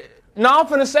 that. No, I'm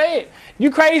finna say it. You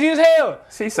crazy as hell.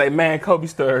 She say, man, Kobe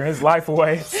stirring his life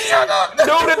away. Shut up. Dude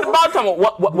at the bottom,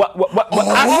 what?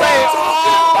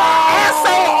 I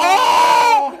say,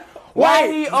 oh! Why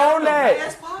he on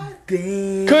that?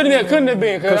 Couldn't have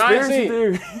been, cause I ain't see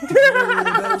it.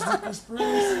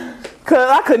 Cause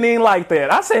I couldn't even like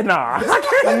that. I said, nah.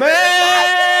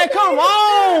 Man, come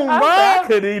on, I bro.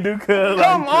 couldn't even do cuz.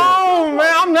 Come on,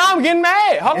 man. I'm getting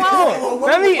mad. Hold on.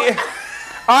 Let me.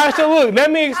 All right, so look.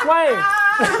 Let me explain.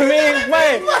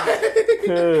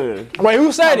 Wait,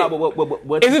 who said it?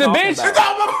 What Is it a bitch?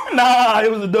 Nah,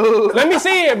 it was a dude. Let me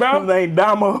see it, bro. His name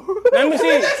Damo. Let me see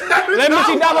it. Let me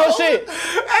see Damo shit.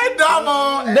 Hey,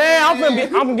 Damo. Damn,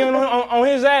 I'm getting on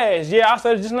his ass. Yeah, I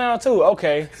said it just now too.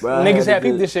 Okay, Bro, niggas I had have to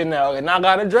peeped do- this shit now, and I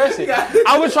gotta address it.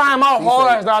 I was trying my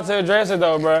hardest not to address it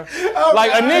though, bro.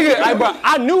 Like a nigga, like bro,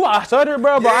 I knew I stuttered,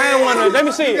 bro, but I didn't want to. Let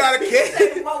me see You it. got a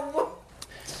kid.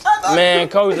 Man,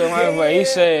 Coach he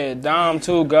said Dom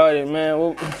too got it,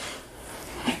 man.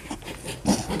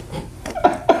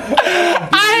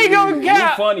 I ain't gonna You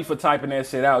cap. funny for typing that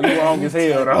shit out. You wrong as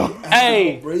hell though.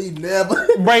 Hey, Breathe never.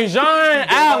 Brajon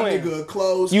Allen. Nigga,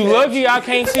 close. You lucky I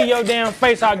can't see your damn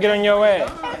face. I'll get on your ass.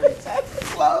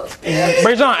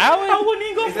 Brajon Allen? I wouldn't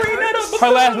even go bring that up. Her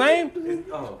last name?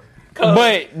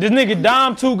 But this nigga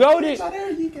Dom too goated.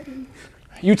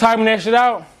 You typing that shit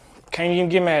out? Can't even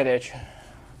get mad at you.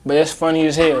 but it's funny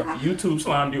as hell. YouTube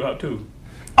slimed you out too.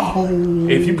 Oh.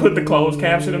 If you put the closed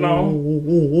captioning on.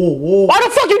 Why the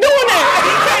fuck you doing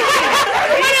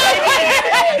that?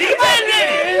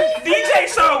 DJ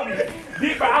showed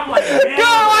me. I'm like, man.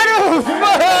 God, what the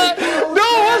fuck? Dude,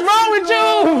 what's wrong with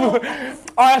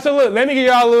you? Alright, so look, let me give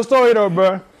y'all a little story though,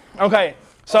 bro. Okay,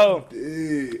 so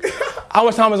how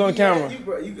much time is on camera?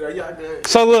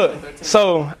 So look,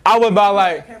 so I was about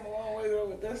like,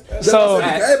 so It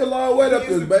came a long way up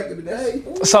there back in the day.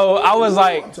 so I was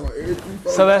like, I'm talking every 3,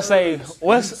 4 so let's say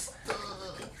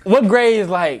what grade is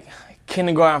like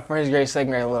kindergarten, first grade,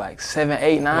 second grade? What, like 7,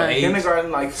 8, 9?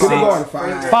 Kindergarten like Kindergarten,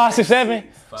 5. 5, 6, 7.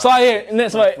 So I hear, and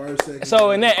that's what. First, second,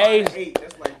 So in that age, 8,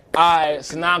 that's like alright.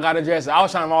 So now I gotta address it. I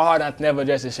was trying real hard not to never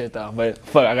address this shit though, but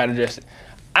fuck, I gotta address it.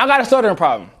 I got a stuttering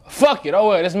problem. Fuck it. Oh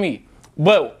well, that's me.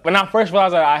 But when I first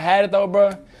realized that I had it though, bro,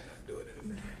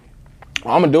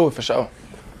 I'm gonna do it for sure.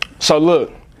 So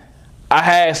look, I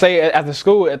had say at the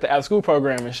school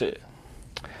program and shit.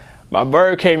 My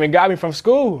bird came and got me from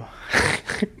school.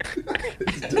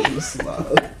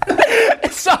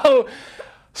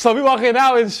 So we walking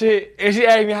out and shit, and she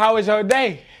asked me, "How was your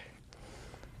day?"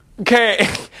 Okay,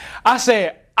 I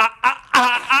said,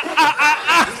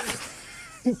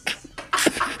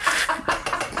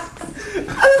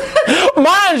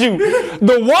 Mind you,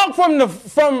 the walk from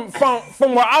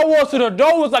where I was to the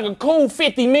door was like a cool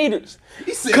 50 meters.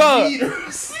 He said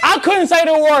Cause I couldn't say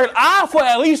the word "I" for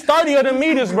at least 30 of the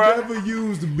meters, bro. Never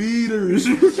used beaters.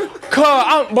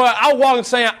 But I walked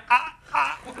saying,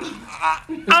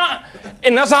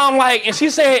 and that's how I'm like, and she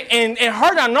said, and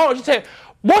her I know, she said,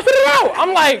 "What's it out?"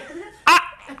 I'm like,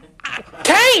 I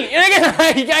can't, nigga,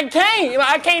 like, I can't, like,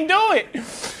 I can't do it.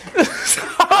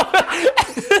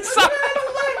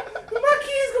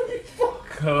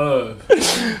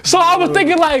 So I was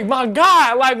thinking, like, my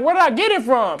God, like, where did I get it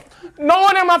from? No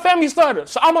one in my family stuttered,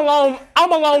 so I'm a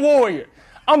lone warrior.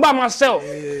 I'm by myself. So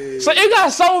it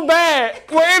got so bad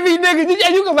where every nigga,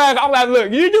 you can laugh. I'm like,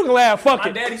 look, you can laugh, fuck My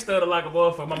it. daddy stuttered like a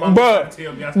motherfucker. My mom Bruh, was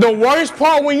trying to tell me. the worst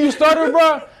part when you stutter,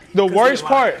 bro, the worst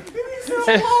part.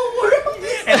 And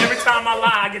every time I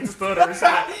lie, I get to stutter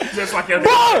inside, just like your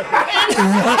Bro, I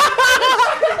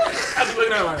just look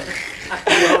at her like,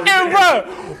 and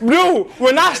bro, dude,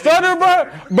 when I stutter,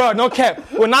 bro, no cap.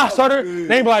 When I stutter,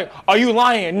 they be like, "Are you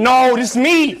lying?" No, this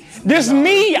me. This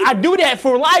me. I do that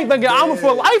for life. Like, I'm a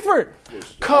for lifer.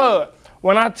 Cause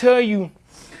when I tell you,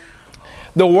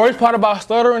 the worst part about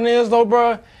stuttering is though,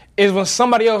 bro, is when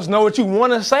somebody else know what you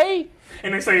want to say.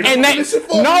 and they say, And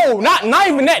no, not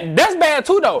even that. That's bad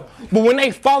too though. But when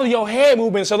they follow your head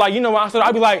movement, so like, you know, when I stutter,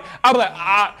 I'll be like,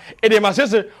 ah. And then my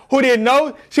sister, who didn't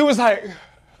know, she was like.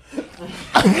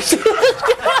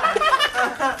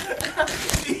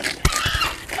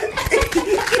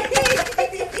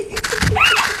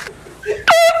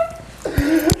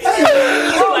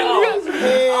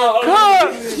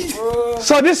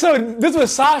 So this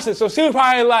was Sasha. So she was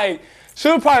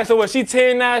probably so what, she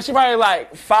 10 now? She probably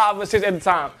like 5 or 6 at the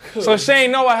time. So she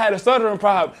ain't know I had a stuttering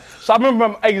problem. So I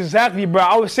remember exactly, bro,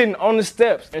 I was sitting on the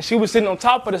steps and she was sitting on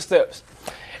top of the steps.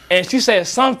 And she said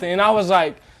something and I was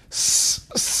like,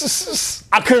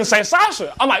 I couldn't say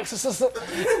Sasha. I'm like,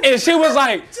 and she was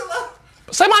like,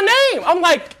 say my name. I'm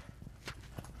like,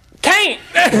 can't.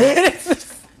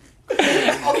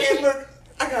 Okay, look,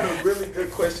 I got a really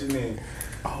good question then.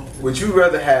 Would you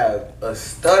rather have a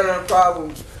stuttering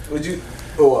problem,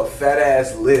 or a fat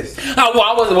ass list?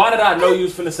 why did I know you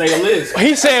was finna say a list?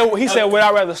 He said, would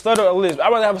I rather stutter or a lisp?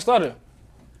 I'd rather have a stutter.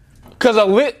 Cause a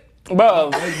lisp, bro,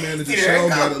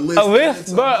 a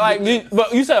lisp, bro, like,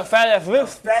 but you said a fat ass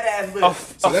lisp? Fat ass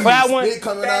list. A fat one? Spit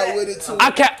coming out with it too.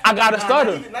 I got a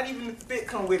stutter. Not even the spit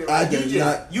come with it. I Right? did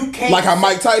not. You can't. Like how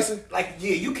Mike Tyson. Like,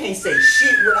 yeah, you can't say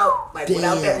shit without that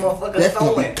motherfucker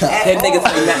Definitely throwing. top. That nigga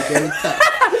say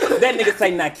not. That nigga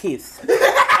say not kiss.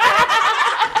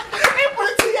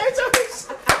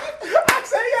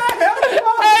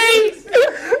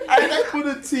 They put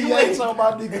a TH on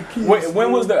my nigga kids.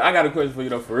 When was I got a question for you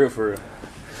though, for real.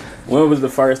 When was the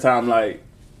first time like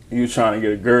you was trying to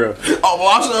get a girl Oh, well,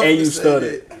 I'm sure and you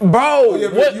stuttered? Bro, You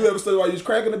what? ever stuttered while you was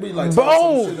cracking the beat? Like, Bro.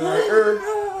 talking some shit like,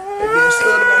 and then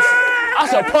stuttered on shit. I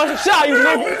said punch a shot, you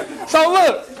nigga. So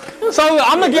look,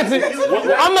 I'm gonna get to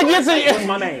What's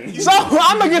my name? So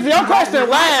I'm gonna get to your question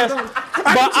last,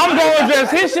 but I'm gonna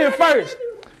address his shit first.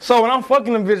 So when I'm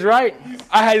fucking the bitch, right?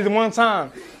 I had it one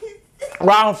time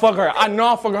where I don't fuck her. I know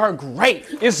I'm fucking her great.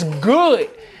 It's good.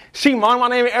 She moaned my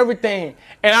name and everything.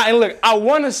 And look, I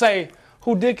want to say,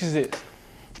 who dick is this?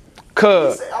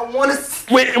 Cause I want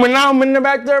to. when I'm in the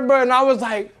back there, bro, and I was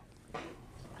like,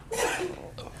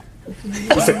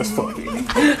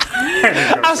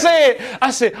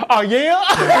 I said, oh yeah?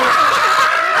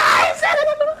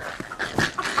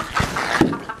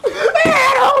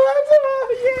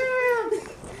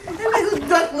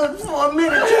 Duck lips for a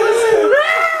minute.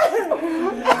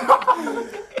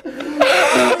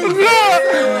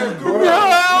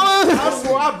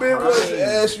 I've been wanting to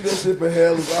ask you that shit for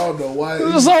hell. I don't know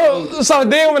why. So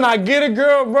then when I get a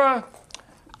girl, bro,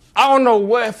 I don't know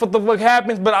what the fuck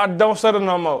happens, but I don't stutter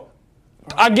no more.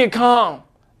 I get calm.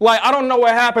 Like, I don't know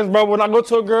what happens, bro. When I go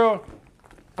to a girl,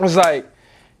 it's like,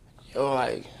 yo,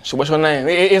 like, so what's your name?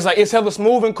 It's like, it's hella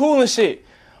smooth and cool and shit.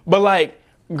 But like,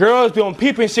 girls be on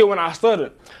peeping shit when I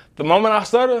stutter. The moment I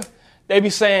stutter, they be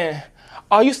saying,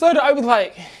 oh, you stutter? I be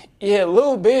like, yeah, a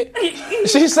little bit.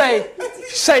 She say,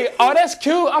 oh, that's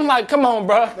cute. I'm like, come on,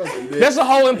 bro. That's a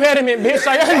whole impediment, bitch.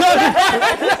 Like, don't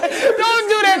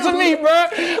do that to me,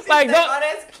 bro. Like,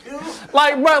 that's cute.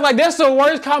 Like, bro, like that's the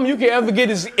worst comment you can ever get.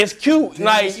 Is cute. Damn,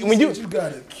 like she when said you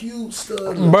got a cute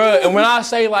stutter, bro. And when I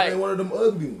say like, ain't one of them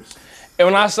ugly ones. and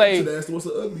when I say, That's what's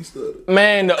the ugly stutter.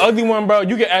 man, the ugly one, bro,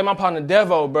 you can ask my partner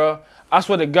Devo, bro. I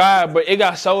swear to God, but it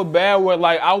got so bad where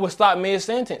like I would stop mid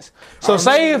sentence. So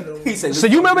say if, so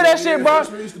you remember that shit, bro?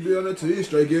 We used to be on that too.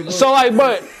 Straight give up. So like,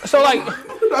 but so like,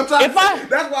 that's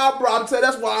why I brought.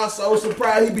 That's why I'm so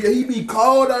surprised. He be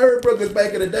cold. I heard, bro. Cause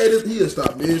back in the day, he'll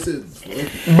stop mid sentence.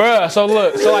 bro. So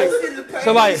look, so like,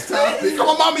 Come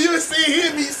on, mama, you see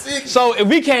him be sick. so if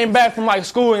we came back from like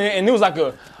school and it was like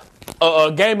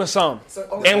a game or something,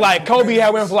 and like Kobe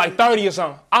had went for like 30 or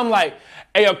something, I'm like,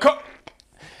 hey,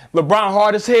 LeBron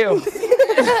hard as hell.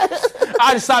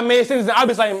 I just stopped mid sentence and I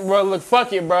be like, bro, look,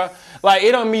 fuck it, bro. Like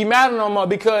it don't be matter no more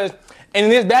because,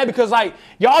 and it's bad because like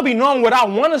y'all be knowing what I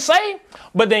want to say,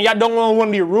 but then y'all don't want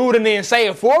to be rude and then say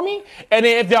it for me, and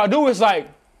then if y'all do, it's like,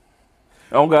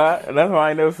 Oh God, that's why I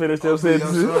ain't never finished your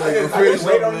sentences.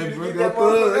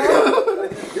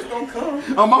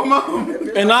 On my mom.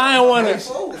 and I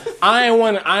ain't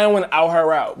want to out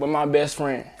her out with my best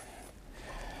friend.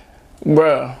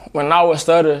 Bruh, when I would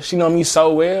stutter, she know me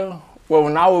so well. Well,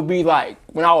 when I would be like,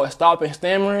 when I would stop and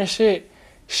stammer and shit,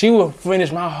 she would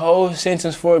finish my whole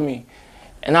sentence for me.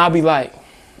 And I'd be like,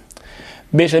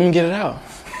 bitch, let me get it out.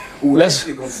 Ooh, Let's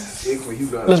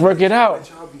work it out.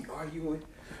 Y'all be arguing.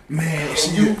 Man,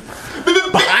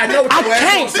 I know what I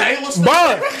can't,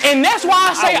 bruh. And that's why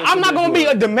I say I'm not gonna be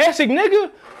a domestic nigga.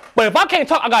 But if I can't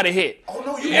talk, I gotta hit. Oh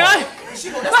no, you Yeah. won't. That's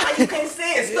why you can't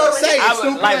say it.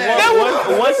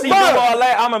 Once she do all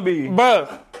that, I'ma be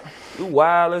Bruh. you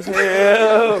wild as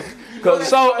hell.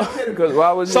 Cause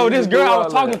why would So you this do girl I all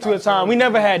was talking that? to at the time, we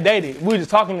never had dated. We were just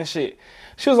talking and shit.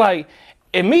 She was like,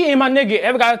 if me and my nigga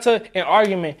ever got into an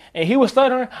argument and he was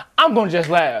stuttering, I'm gonna just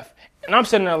laugh. And I'm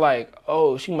sitting there like,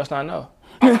 oh, she must not know.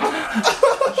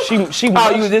 she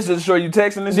Oh, you just to show you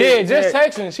texting and yeah, shit? just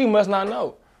texting. She must not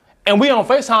know. And we on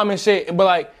FaceTime and shit, but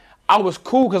like, I was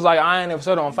cool because like I ain't never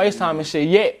stuttered on FaceTime and shit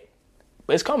yet.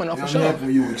 But it's coming up for sure.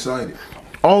 When you excited.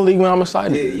 Only when I'm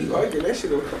excited. Yeah, you argue that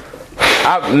shit.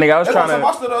 I was trying I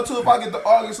to. stutter too. If I get to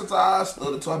argue, sometimes I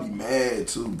stutter too. I be mad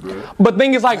too, bro. But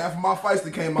thing is like, Half of my fights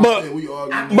that came out But- there, we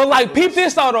arguing. but like, peep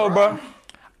this out though, bro.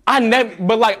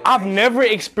 I've never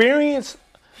experienced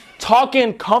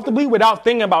talking comfortably without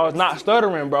thinking about not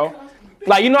stuttering, bro.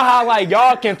 Like, you know how like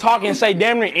y'all can talk and say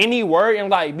damn near any word and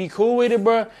like be cool with it,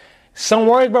 bro. Some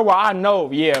words, bro, where I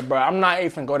know, yeah, bro, I'm not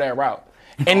even go that route.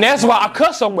 And that's why I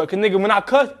cuss so much. Cause nigga, when I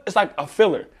cuss, it's like a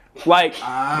filler. Like,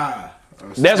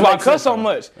 that's why I cuss so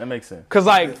much. That makes sense. Cause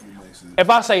like, if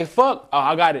I say fuck, oh,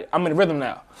 I got it. I'm in the rhythm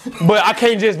now. But I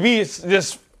can't just be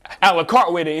just a la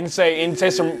carte with it and say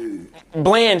some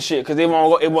bland shit. Cause it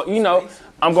won't, you know,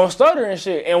 I'm gonna stutter and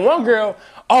shit. And one girl,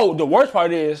 oh, the worst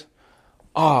part is,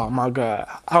 oh my God,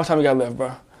 how much time we got left, bro?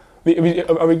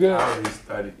 Are we good? I already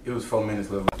started. It was 4 minutes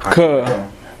left.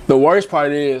 Cause the worst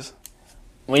part is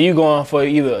when you going for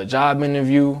either a job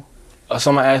interview or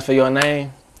someone asks for your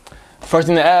name. First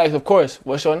thing to ask, of course,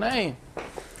 what's your name?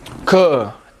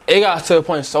 Cause it got to the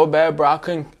point so bad, bro. I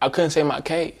couldn't say my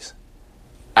K's.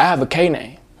 I have a K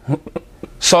name.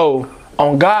 So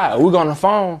on God, we go on the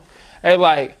phone. They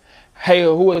like, hey,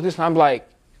 who is this? And I'm like,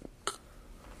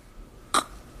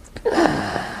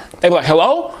 they be like,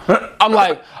 hello? I'm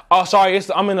like, oh, sorry,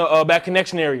 I'm in a bad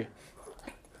connection area.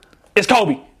 It's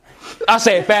Kobe. I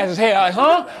say it fast as hell. Like,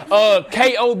 huh?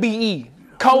 Kobe.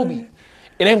 Kobe.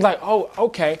 And they was like, oh,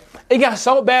 okay. It got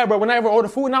so bad, bro. Whenever I order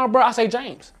food now, bro, I say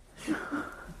James.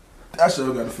 I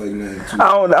sure got a fake name too.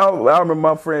 I remember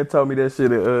my friend told me that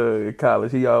shit at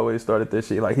college. He always started that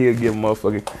shit. Like, he'll give a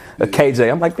motherfucker a KJ.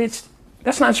 I'm like, bitch,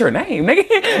 That's not your name,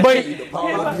 nigga. But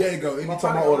Paulo Diego.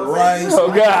 Anytime I order rice. oh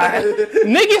god.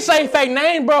 niggas say fake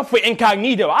name, bro, for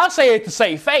incognito. I say it to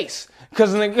save face.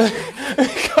 Cause a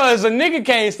nigga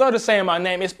can't start saying my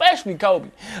name, especially Kobe.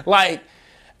 Like,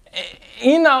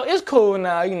 you know, it's cool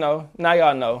now, you know. Now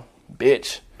y'all know,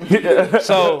 bitch.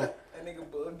 So That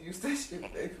nigga Bug used that shit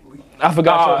faithfully. I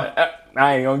forgot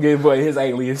I ain't gonna give away his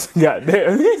alias.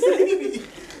 Goddamn.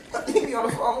 He be on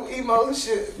the phone with emails and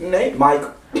shit. Name Mike.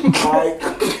 Mike.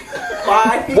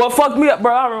 What fucked me up,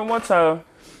 bro? I remember one time.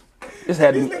 This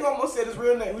had This to, nigga almost said his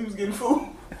real name. We was getting food.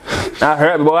 I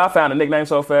heard, boy. I found a nickname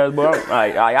so fast, bro.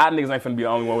 Like, y'all niggas ain't finna be the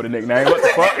only one with a nickname. What the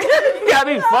fuck? You got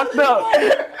me fucked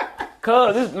up.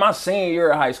 Cause this is my senior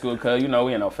year of high school. Cause you know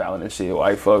we ain't no fouling and shit,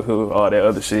 white fuck who, all that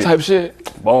other shit. type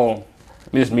shit. Boom.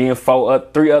 Just me and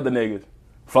three other niggas.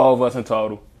 4 of us in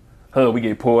total. We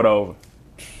get pulled over.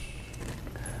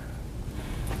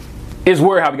 It's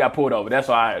weird how we got pulled over. That's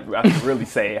why I can really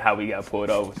say how we got pulled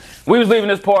over. We was leaving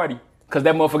this party because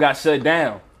that motherfucker got shut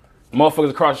down. Motherfuckers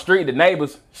across the street, the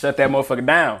neighbors, shut that motherfucker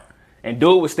down. And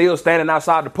dude was still standing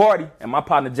outside the party. And my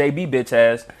partner JB bitch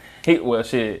ass, he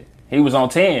was on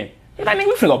 10. He's like, nigga,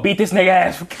 we finna go beat this nigga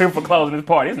ass for closing this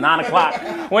party. It's 9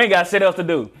 o'clock. We ain't got shit else to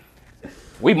do.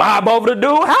 We mob over the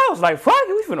dude's house. Like, fuck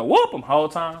it, we finna whoop him whole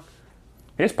time.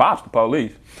 His pops the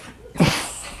police.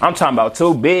 I'm talking about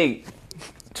two big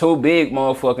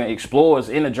motherfucking Explorers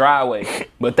in the driveway,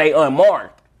 but they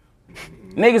unmarked.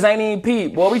 Niggas ain't even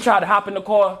peep. Boy, we tried to hop in the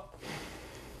car.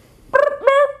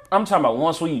 I'm talking about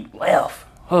once we left.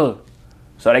 So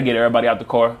they get everybody out the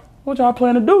car. What y'all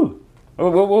plan to do?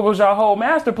 What was y'all whole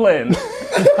master plan? This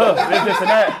and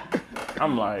that.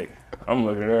 I'm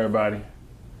looking at everybody.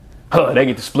 They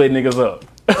get to split niggas up.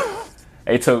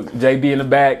 They took JB in the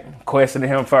back, questioning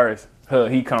him first.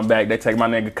 He come back. They take my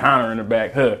nigga Connor in the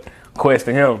back.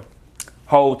 Question him.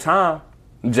 Whole time,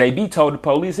 JB told the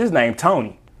police his name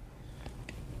Tony.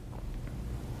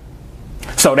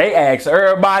 So they asked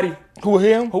everybody, who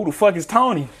the fuck is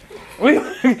Tony?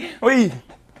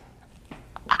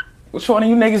 Which one of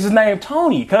you niggas is named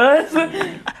Tony, cuz?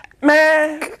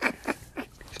 Man.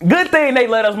 Good thing they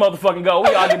let us motherfucking go.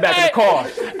 We all get back in the car.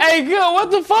 Hey, good, what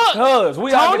the fuck? Cuz,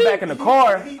 we all get back in the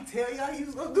car. Did he tell y'all he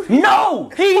was gonna do that?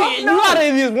 No! You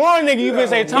gotta just one nigga, you can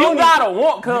say Tony. You gotta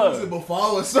want, Was cuz. it before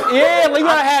or something? Yeah, like you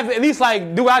gotta have at least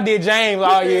like, dude, I did James.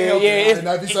 Oh yeah, And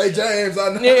if you say James, I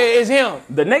know. yeah, it's him.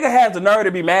 The nigga has the nerve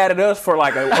to be mad at us for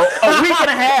like a week and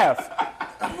a half.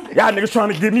 Y'all niggas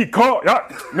trying to get me caught.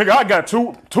 Nigga, I got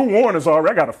two warnings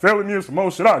already. I got a felony and some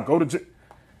more shit. I'll go to jail.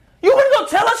 You wanna go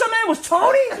tell us your name was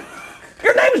Tony?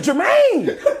 Your name is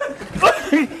Jermaine.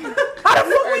 How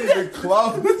the fuck we did?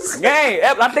 Close. Gang,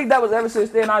 I think that was ever since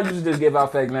then. I used to just give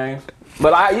out fake names.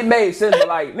 But it made sense. But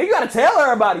like, nigga, you gotta tell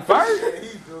everybody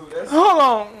first. Hold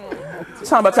on.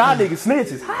 Talking about y'all niggas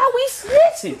snitches. How we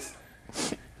snitches?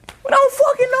 We don't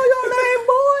fucking know your name,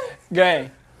 boy.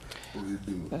 Gang,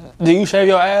 do you shave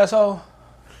your asshole?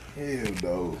 Hell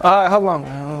no. All right, hold on,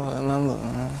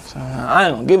 man. I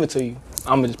ain't gonna give it to you.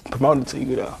 I'm gonna just promote it to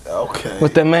you though. Okay.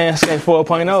 With that Manscaped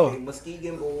 4.0.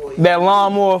 Muskegon boy. That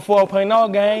lawnmower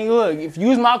 4.0 gang. Look, if you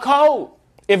use my code,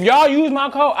 if y'all use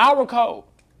my code, our code,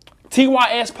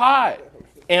 TYS Pod,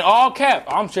 in all caps,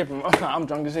 I'm tripping, I'm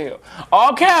drunk as hell.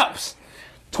 All caps,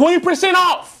 20%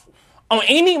 off on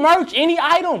any merch, any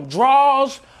item,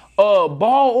 draws,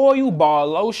 ball oil, ball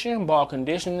lotion, ball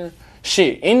conditioner,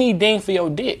 shit, anything for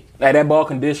your dick. Hey, that ball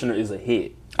conditioner is a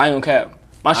hit. I ain't gonna cap.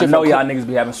 My I shit know felt y'all cool. niggas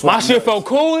be having sweat. My shit felt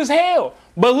cool as hell.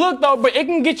 But look though, bro, it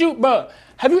can get you, bro.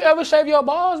 Have you ever shaved your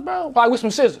balls, bro? Like with some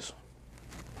scissors?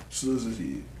 Scissors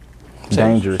here.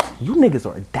 dangerous. You niggas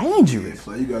are dangerous.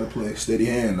 So you gotta play steady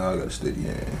hand. Now I got a steady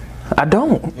hand. I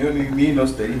don't. You don't even need no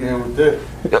steady hand with that.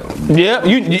 Yeah,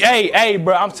 hey,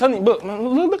 bro, I'm telling you,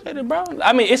 look at it, bro.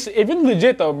 I mean, if it's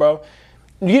legit though, bro,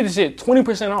 you get this shit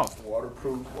 20% off.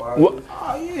 Waterproof. What?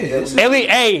 Oh yeah.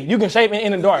 Hey, you can shave it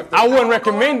in the dark. I wouldn't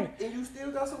recommend. And you still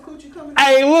got some coochie coming?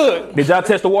 Hey, look, Did y'all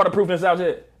test the waterproofness out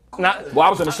yet? not. Well, I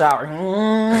was in the shower.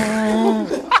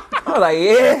 I was like,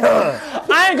 yeah.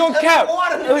 I ain't gonna cap.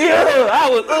 Yeah, I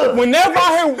was.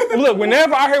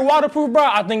 Whenever I hear waterproof, bro,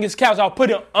 I think it's caps. I'll put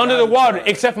it under the water,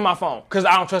 except for my phone, cause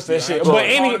I don't trust that shit. But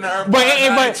anything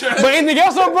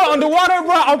else, bro, underwater,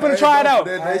 bro, I'm gonna try it out.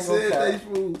 They said they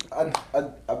food.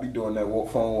 I be doing that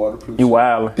phone waterproof. You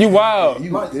wild. You wild.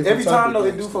 Every time though,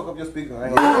 it do fuck up your speaker.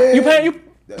 I ain't You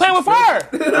playing with fire.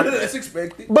 That's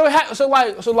expected. But so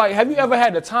have you ever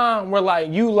had the time where like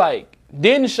you like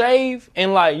didn't shave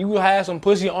and like you had some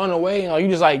pussy on the way, or you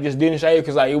just didn't shave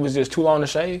because like it was just too long to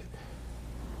shave?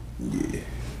 Yeah.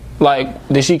 Like,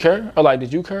 did she care, or like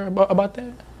did you care about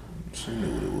that? She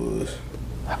knew what it was.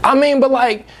 I mean, but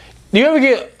like, Do you ever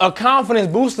get a confidence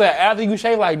booster after you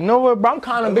shave? Like, no, what, bro, I'm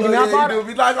kind of big enough. Yeah, you do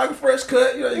be like a fresh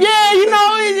cut. You know, Yeah, you know,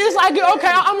 it's like, okay,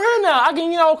 I'm here now. I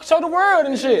can, you know, show the world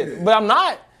and shit. But I'm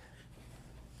not.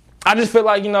 I just feel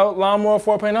like, you know, Lawnmower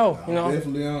 4.0, you know.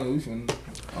 Definitely on.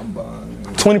 I'm buying.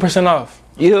 20% off.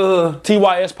 Yeah.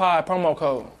 TYS Pod promo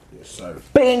code. Yes, sir.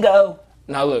 Bingo.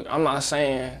 Now look, I'm not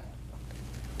saying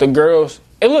the girls.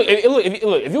 Look,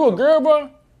 if you a girl, bro,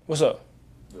 what's up?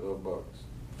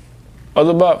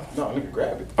 Other bucks. No, nigga,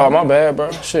 grab it. Oh, my bad,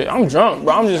 bro. Shit, I'm drunk,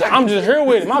 bro. I'm just here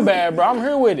with it. My bad, bro. I'm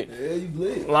here with it. Yeah, you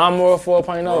lit. Lawnmower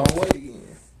 4.0. Wrong way again.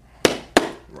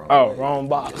 Wrong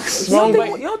box. You Wrong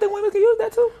don't way. think women can use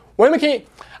that too? Women can.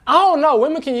 I don't know.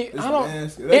 Women can. I don't.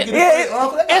 It's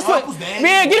for,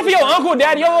 man, get it for your uncle,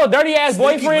 daddy, your little dirty ass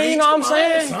boyfriend. You know what I'm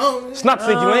saying? It's not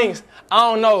sneaky links.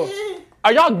 I don't know.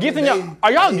 Are y'all gifting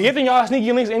y'all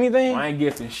sneaky links anything? I ain't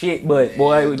gifting shit, but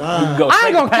boy, we can go I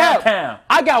ain't gonna pound. cap.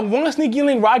 I got one sneaky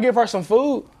link where I give her some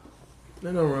food,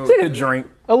 Ain't no wrong. Take a drink.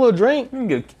 a little drink. You can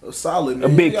get A solid,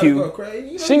 man. A big You gotta Q. go crazy.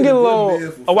 You She can get a good little-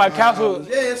 meal for a White $5. Castle.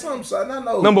 Yeah, something solid. I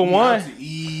know. Number You one. out to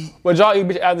eat. Would y'all eat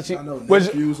bitch after she? I know Would,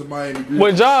 nephews of Miami Grill.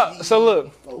 would y'all? So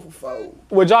look, 4 for 4.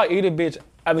 would y'all eat a bitch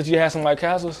after you had some White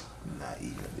Castles? Not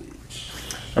eating a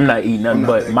bitch. I'm not eating nothing I'm not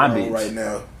but that my grown bitch. right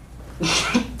now.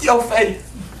 Your face.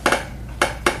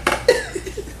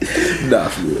 Nah,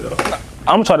 for real though.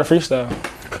 I'm gonna try to freestyle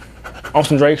on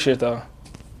some Drake shit though.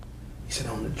 He said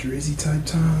on the Drizzy type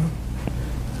time.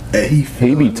 And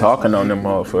He be talking on them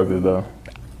motherfuckers though.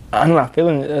 I'm not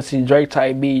feeling it. Let's see, Drake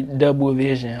type beat, double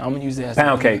vision. I'm gonna use that. As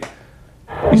Pound cake.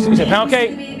 You said pound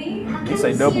cake? You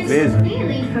say double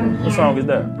vision. What song is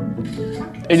that?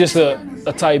 It's just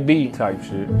a type beat. Type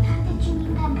shit.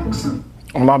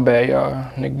 Oh, my bad, y'all.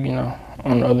 Nigga, you know,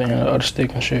 on the other end of the other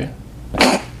stick and shit.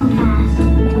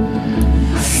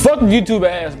 Fuck YouTube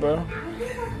ass, bro.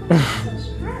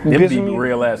 Them Pissing be me.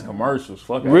 real ass commercials.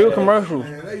 Fuck Real ass. commercials.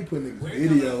 Man, they be putting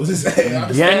videos.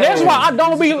 Yeah. And that's why I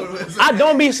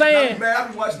don't be saying. Man, I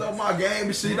be watching all my game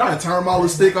and shit. I done turn my little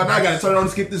stick on. I gotta turn it on to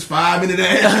skip this 5-minute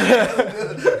ad.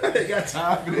 I ain't got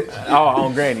time for this. Oh,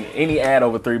 on granny. Any ad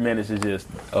over 3 minutes is just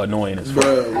annoying as fuck.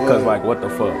 Bruh, Cause like, what the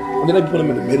fuck? And then they put them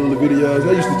in the middle of the videos.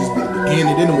 They used to just be the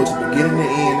beginning, then it was the beginning and the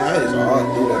end. Now it's hard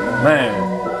to do that, man.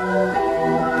 Man.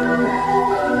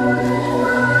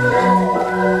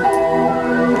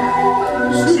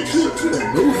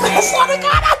 I swear to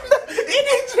God,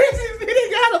 any Drizzy video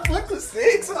got a fucking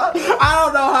 6. I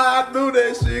don't know how I do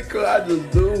that shit, cause I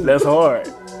just do. That's hard.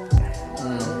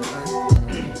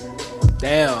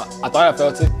 Damn, I thought I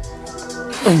felt it.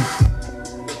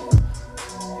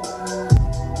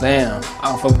 Damn, I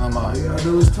don't feel it no more. All I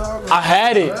do is talk. I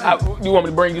had it. You want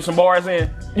me to bring you some bars in?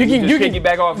 You can get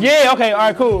back off. Yeah, okay, all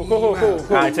right, cool. All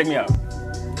right, check me out.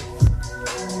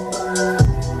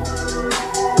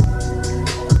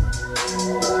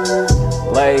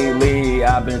 Lately,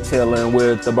 I've been chilling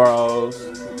with the bros.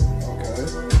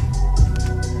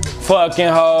 Fucking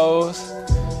hoes.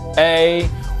 Ayy,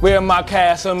 where my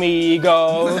Casamigos?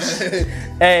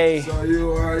 Ayy, So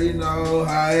you already know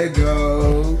how it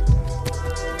goes.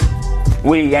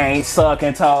 We ain't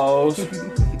sucking toes.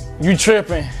 you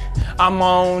tripping. I'm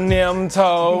on them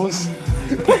toes.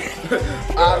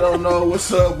 I don't know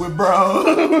what's up with bro.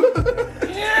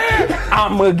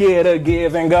 I'ma get a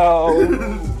give and go.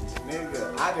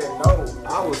 Nigga, I didn't know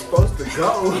I was supposed to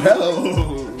go.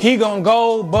 Hello. He gon'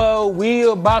 go, but we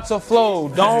about to flow.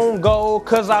 Don't go,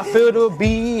 cause I feel the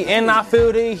beat and I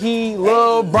feel the heat.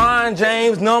 LeBron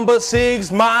James, number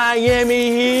 6,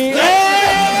 Miami Heat.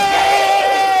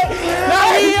 Hey!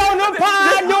 Now he on the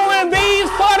pod doing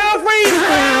beats for the free.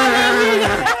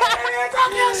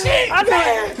 I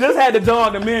just had to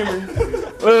dawn the memory.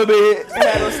 A little bit.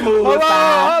 Had a smooth Hold on.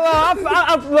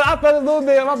 I felt a little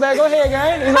bit. My bad. Go ahead,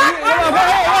 gang.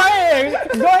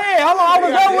 Go ahead. Hold on.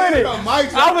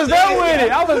 I was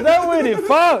there with it.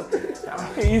 Fuck.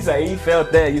 He say he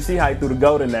felt that. You see how he threw the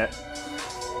goat in that.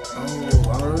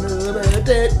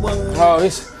 Oh,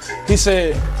 he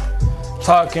said,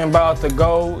 talking about the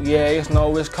goal. Yeah,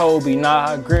 it's Kobe.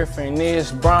 Nah, Griffin,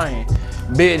 it's Brian.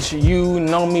 Bitch, you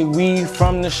know me. We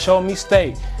from the Show Me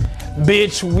State.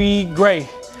 Bitch, we great.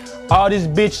 All these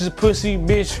bitches pussy,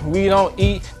 bitch. We don't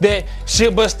eat that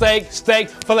shit but steak,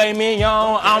 filet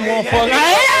mignon. I'm gonna fuck.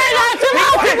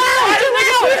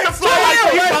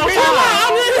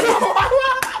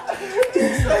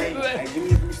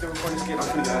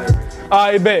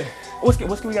 I bet. What skill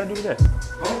we gotta do today?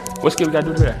 What skill we gotta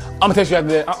do today? I'm gonna text you after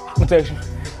that. I'm gonna text you.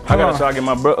 I gotta so I get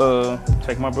my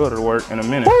take my brother to work in a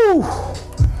minute. Woo.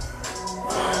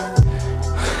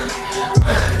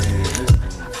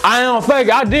 I ain't gonna fake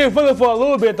it. I did feel it for a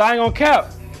little bit. I ain't gonna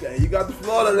cap. Yeah, you got the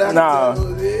Florida that. Nah.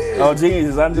 Yeah. Oh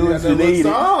Jesus, I knew what you needed.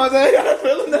 I got a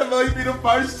feeling that might be the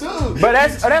first two. But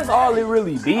that's all it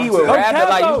really be with rapping.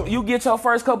 Like you get your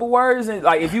first couple words and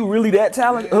like if you really that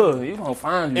talented, you gonna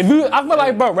find If you. you, I feel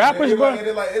like, bro, rappers, bro. Like,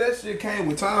 that shit came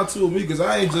with time too with me because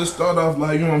I ain't just start off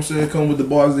like, you know what I'm saying, come with the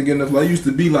bars again. Like, I used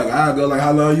to be like, I go like,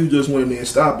 how long you just went in there and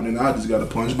stop, and then I just got to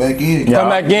punch back in. Come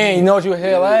back in, you know what you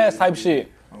hell ass type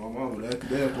shit. Oh, mama,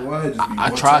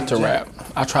 I tried to rap.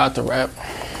 I tried to rap.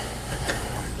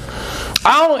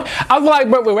 I feel like,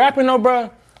 bro, with rapping though,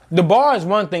 bro, the bar is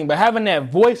one thing, but having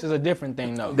that voice is a different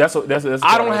thing though. That's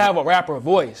I don't have a rapper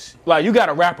voice. Like, you got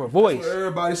a rapper voice.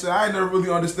 Everybody said I ain't never really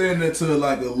understand that till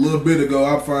like a little bit ago.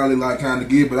 I finally like kind of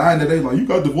get, but I ain't know they like, you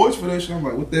got the voice for that shit. I'm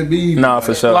like, what that mean? Nah, like,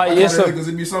 for sure. Like, it's because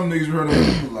it be some niggas you heard of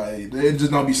people like they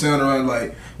just don't be sounding right.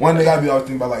 Like one nigga I be always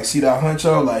thinking about like see that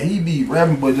Huncho, like he be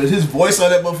rapping, but just his voice on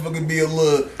that motherfucker be a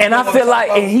little. And I feel like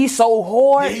and he's so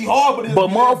hard. Yeah, he hard, but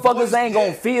motherfuckers ain't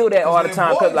gonna feel that all the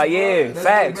time. Cause like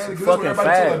facts, fucking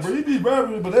facts. Like, he be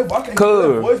rapping, but I can't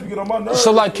hear that voice be getting on my nerves.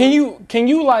 So like, can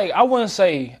you like, I wouldn't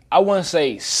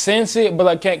say sense it, but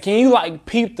like, can you like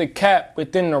peep the cap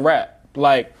within the rap?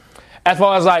 Like, as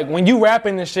far as like when you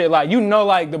rapping this shit, like you know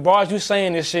like the bars you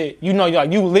saying this shit, you know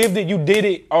like you lived it, you did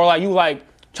it, or like you like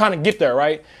trying to get there,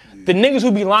 right? Yeah. The niggas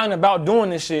who be lying about doing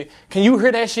this shit, can you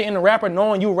hear that shit in the rapper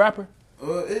knowing you a rapper?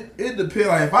 It depends.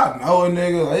 Like if I know a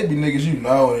nigga, like it be niggas you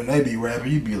know and they be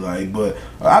rapping, you be like, but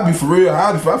I be for real.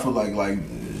 I feel like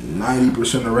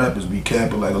 90% of rappers be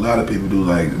capping like a lot of people do,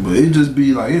 like, but it just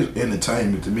be like it's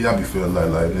entertainment to me. I be feeling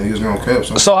like niggas gonna cap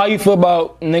something. So how you feel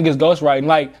about niggas ghostwriting?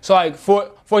 Like, so like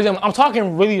for example, I'm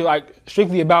talking really like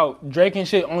strictly about Drake and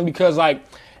shit only because like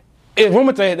it's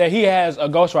rumored that he has a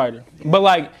ghostwriter, but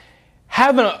like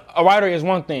having a writer is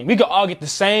one thing. We could all get the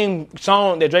same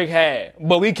song that Drake had,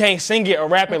 but we can't sing it or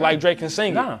rap it like Drake can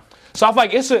sing it. So I feel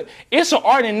like it's an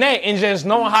art in that, and just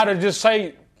knowing how to just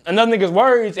say another nigga's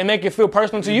words and make it feel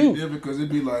personal to you. Yeah, because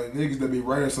it be like niggas that be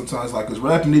writing sometimes, like, cause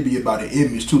rapping it be about an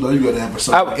image too. Like you gotta have a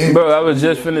certain image. Bro, I was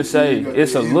just finna say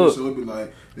it's a look. So it be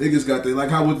like niggas got that,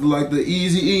 like how with like the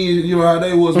Eazy-E, you know how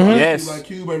they was. Yes. Like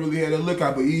Cube ain't really had that look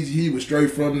out, but Eazy he was straight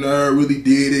from there, really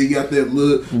did it. He got that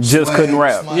look. Just couldn't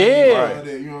rap. Yeah. Right.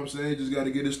 You know what I'm saying? Just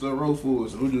gotta get his stuff roll for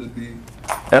us. So it just be.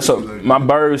 That's what my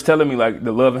birds telling me, like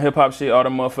the love and hip hop shit. All the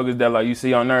motherfuckers that like you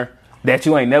see on there. That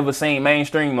you ain't never seen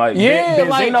mainstream, like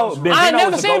Benzino. I ain't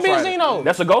never seen Benzino.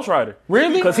 That's a ghostwriter.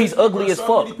 Really? Because he's ugly as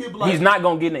fuck. He's not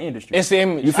gonna get in the industry. It's the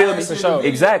image. You feel me? For sure.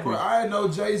 Exactly. I know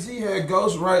Jay-Z had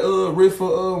ghostwrite riff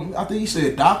for I think he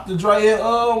said Dr. Dre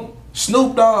and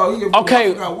Snoop Dogg.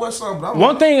 Okay. I forgot what song, but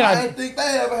one thing I didn't think they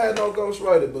ever had no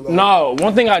ghostwriter. But like, no,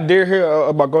 one thing I did hear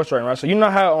about ghostwriting, right? So you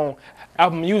know how on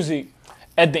Apple Music,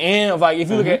 at the end of like, if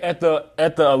you look at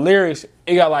the lyrics,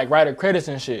 it got like writer credits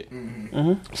and shit.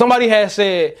 Somebody had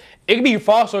said it could be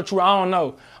false or true, I don't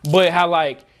know, but how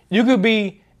like you could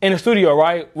be in the studio,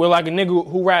 right, with like a nigga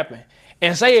who rapping,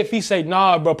 and say if he say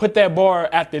nah, bro, put that bar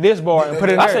after this bar and put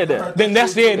it there. I said that. Then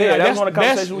that's it. Yeah, that's one of the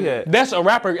conversations we had. That's a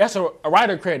rapper. That's a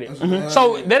writer credit.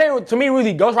 So that ain't to me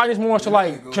really ghostwriting is more to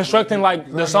like constructing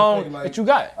like the song that you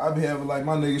got. I be having like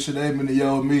my niggas shit they been to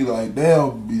yell at me like they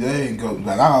ain't go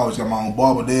like I always got my own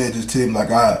bar, but they just tell me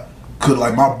like I could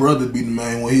like my brother be the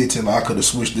main one. He'd tell me I could have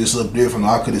switched this up different.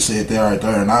 I could have said that right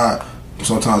there, and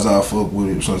sometimes I fuck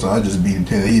with it. Sometimes I just be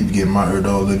dependent. He'd be getting my ear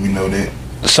though, let me know that.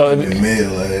 So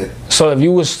if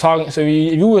you was talking, so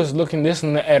if you was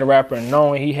listening at a rapper and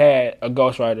knowing he had a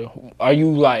ghostwriter, are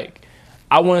you like,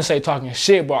 I wouldn't say talking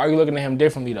shit, but are you looking at him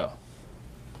differently though?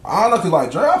 I don't know, cause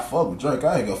like Drake, I fuck with Drake.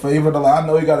 I ain't gonna favorite. Like I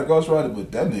know he got a ghostwriter,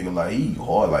 but that nigga like he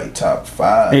hard like top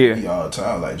 5 all the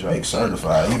time. Like Drake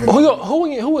certified. Even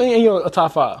who in your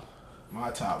top 5?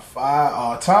 My top 5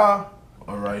 all time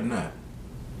or right now?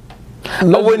 I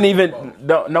wouldn't even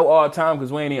know all time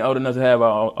because we ain't even old enough to have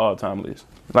our all time list.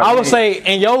 Like, I would say,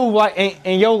 and you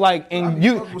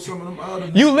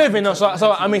living though.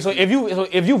 So I mean, so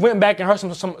if you went back and heard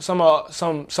some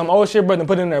old shit, brother, and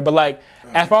put it in there. But like,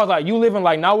 as far as like you living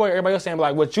like now, where everybody else saying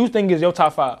like what you think is your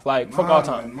top 5, like fuck all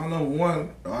time. My number 1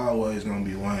 always gonna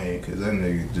be Wayne, cause that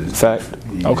nigga just fact.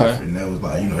 Okay. And that was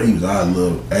like, you know, he was our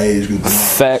little age group.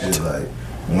 Fact. Shit, like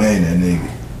Wayne, that nigga.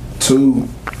 2.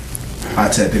 I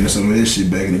tapped into some of this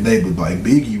shit back in the day, but like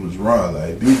Biggie was raw.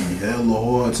 Like Biggie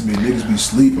hella hard to me. Niggas be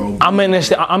sleep on. I'm in this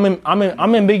shit. I'm in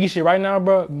Biggie shit right now,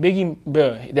 bro. Biggie,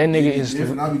 bro, that nigga is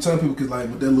different. I be telling people because like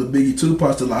with that little Biggie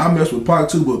Tupac stuff, like I messed with Pac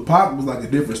too, but Pac was like a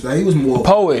different style. He was more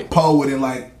poet and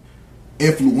like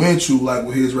influential, like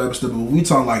with his rap stuff. But we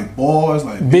talking like bars,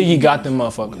 like Biggie got them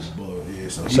motherfuckers. Yeah,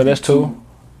 so that's 2.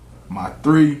 My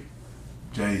 3,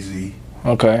 Jay-Z.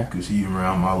 Okay. Cause he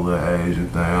around my little age and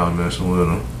thing. I was messing with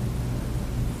him.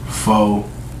 4.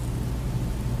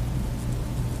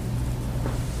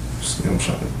 I'm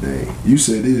trying to think. You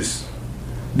said this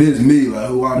me, like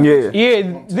who I know. Yeah.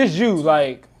 Yeah, this you,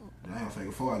 like, I ain't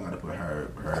thinking 4. I gotta put her,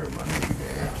 my nigga,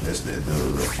 man. That's that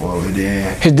dude. 4 and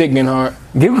then. his dick getting hard.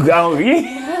 Give me go.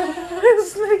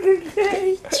 This nigga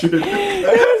gay. This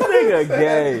nigga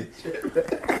gay.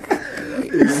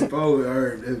 4 and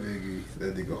her,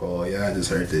 that nigga hard. Yeah, I just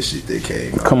heard that shit that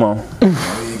came out. Come on.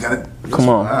 Come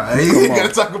on. I ain't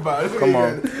gotta talk about it. Come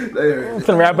on.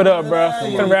 Finna wrap it up, bro.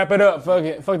 Finna wrap it up. Fuck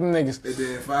it. Fuck them niggas. And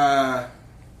then 5.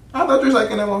 I thought Drake's like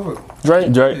in that motherfucker.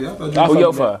 Drake. Yeah, I thought Drake. Who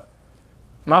your 5?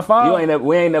 My 5.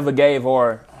 We ain't never gave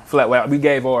our flat. Well, we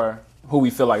gave our who we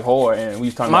feel like hard, and we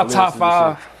was talking My about top lyrics and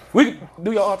 5 shit. We can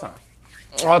do your all time.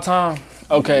 all time.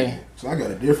 Okay. So I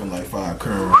got a different like 5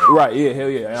 current. Right? Yeah. Hell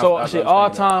yeah. So shit, all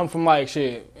time from like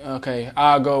shit. Okay,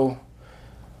 I'll go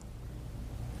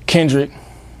Kendrick.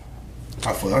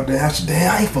 I fuck damn,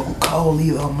 I ain't fuck with Cole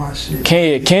either on my shit.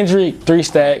 Kendrick, 3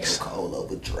 stacks. Cole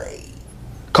over Drake.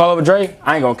 Call over Drake.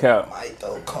 I ain't gonna count. Might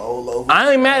throw Cole over.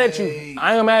 I ain't mad at you.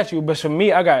 I ain't mad at you. But for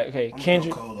me, I got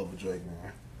Kendrick. Cole over Drake,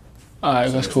 man. All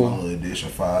right, that's cool. My little edition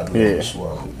 5. Yeah.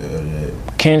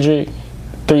 Kendrick,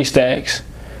 3 stacks.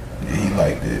 Yeah, he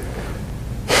liked it.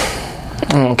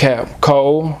 I'm gonna cap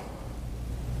Cole,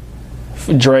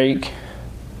 Drake,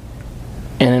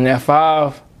 and then that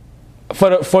 5.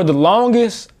 For the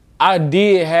longest, I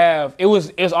did have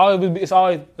it's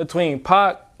always between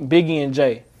Pac, Biggie, and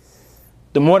Jay.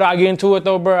 The more that I get into it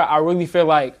though, bro, I really feel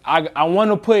like I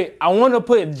want to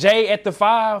put Jay at the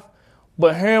 5,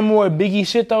 but hearing more Biggie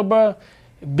shit though, bro,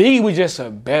 Biggie was just a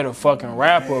better fucking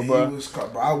rapper, bro.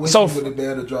 I wish So he would have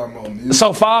been able to drop more music.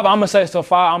 So 5, I'm gonna say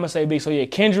Biggie. So yeah,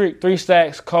 Kendrick, 3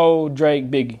 stacks, Cole, Drake,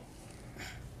 Biggie.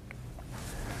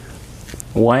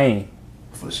 Wayne.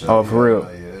 For sure. Oh, for real.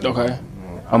 Yeah. Okay.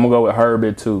 I'm gonna go with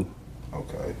Herbert too.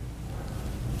 Okay.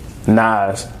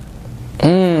 Nas.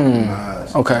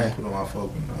 Nice. Okay. Put on my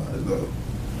fucking Nas though.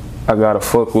 I gotta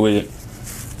fuck with it.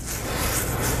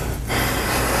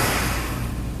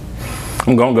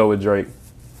 I'm gonna go with Drake.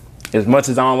 As much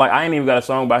as I don't like, I ain't even got a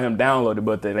song by him downloaded,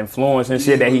 but the influence and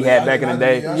shit that he had back in the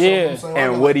day,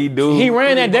 and what he do. He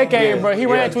ran that decade, bro. He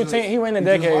ran that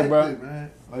decade, bro.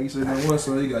 Like you said, that one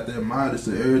song, he got that Midas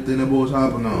to everything that boy was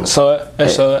hopping on. And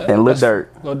Lil Durk.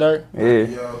 Lil Durk.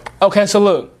 Yeah. Yo, Okay, so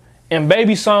look, in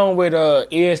Baby song with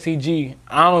ESTG,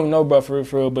 I don't even know, bro, for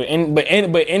real, but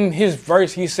in his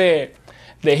verse, he said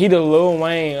that he the Lil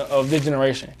Wayne of this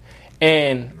generation,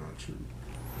 and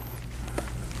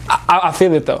I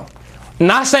feel it though.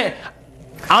 Not saying,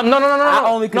 no. I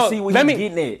only can see what he's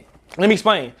getting at. Let me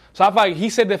explain. So I feel like he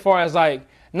said that far as like,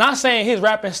 not saying his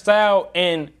rapping style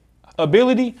and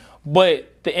ability, but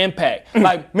the impact.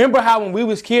 Like, remember how when we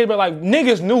was kids, but like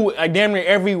niggas knew like damn near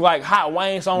every like hot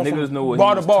Wayne song Niggas from knew what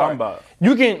bar he to was bar. talking about.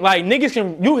 You can like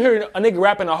you hear a nigga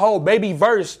rapping a whole Baby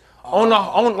verse on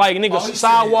like nigga he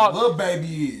sidewalk. said Lil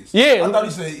Baby is. Yeah. I thought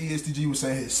he said ESTG was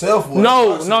saying himself. Was.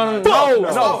 No.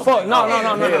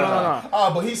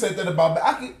 But he said that about.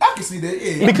 I can see that.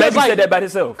 Yeah. Because Baby like, said that about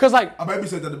himself. Cause like I Baby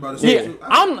said that about himself. yeah, too.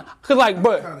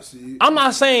 but kinda see it. I'm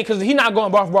not saying because he not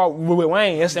going bar for bar with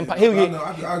Wayne. That's he'll I get. know.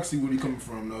 I can see where he coming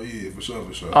from. though. Yeah, for sure.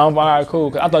 All right,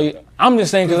 cool. 'Cause I thought I'm just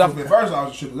saying because At first I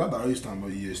was tripping. I thought he was talking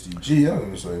about ESTG. I was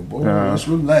gonna say, boy, let's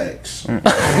relax.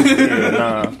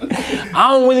 I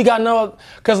don't really got no,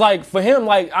 cause like for him,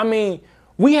 like I mean,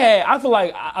 I feel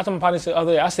like I told my partner the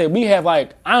other day. I said we have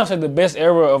like honestly the best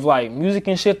era of like music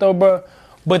and shit though, bro.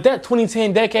 But that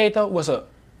 2010 decade though, what's up?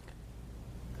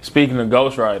 Speaking of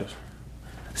ghostwriters,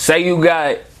 say you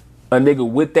got a nigga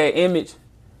with that image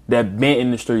that been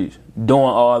in the streets doing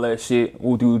all that shit,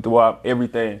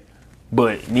 everything,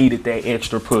 but needed that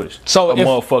extra push. So a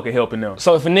motherfucker helping them.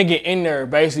 So if a nigga in there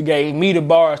basically gave me the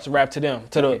bars to rap to them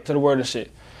to the word of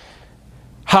shit,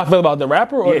 how I feel about the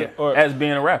rapper or as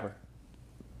being a rapper.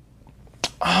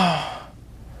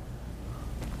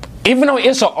 Even though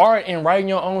it's an art in writing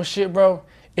your own shit, bro,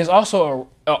 it's also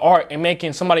an art in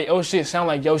making somebody else's shit sound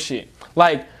like your shit.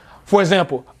 Like, for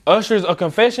example, Usher's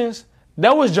Confessions,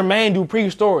 that was Jermaine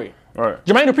Dupri's story. Right.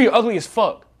 Jermaine Dupri ugly as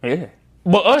fuck. Yeah.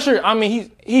 But Usher, I mean,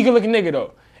 he good looking nigga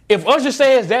though. If Usher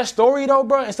says that story though,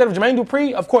 bro, instead of Jermaine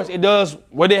Dupri, of course it does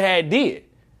what it did.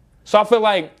 So I feel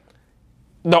like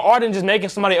the art in just making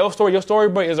somebody else's story your story,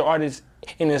 bro, is an artist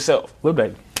in itself. Lil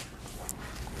Baby.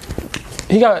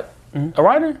 He got a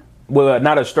writer? Well,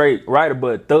 not a straight writer,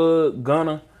 but Thug,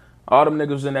 Gunna, all them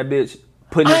niggas in that bitch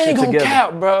putting I this ain't shit gonna together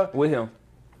cap, bro. with him.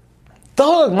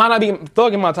 Thug might not be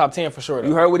Thug in my top 10 for sure though.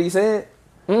 You heard what he said?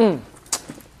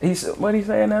 He said, what he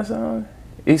say in that song?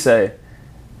 He said,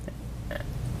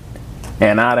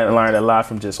 and I done learned a lot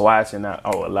from just watching. A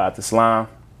lot to slime.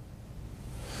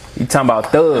 You talking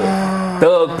about Thug?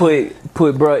 Thug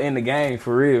put bruh in the game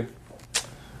for real.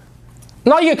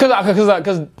 No, yeah,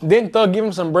 cause didn't Thug give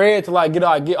him some bread to like get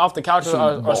off the couch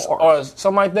or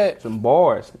something like that? Some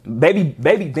bars. Baby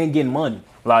been getting money.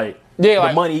 Like Yeah, the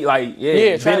like- money, like Yeah, been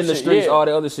in the trap streets, shit, yeah. all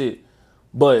the other shit.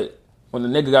 But when the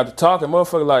nigga got to talking,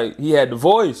 motherfucker, like he had the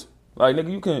voice. Like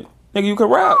nigga, you can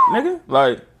rap, nigga.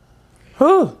 Like,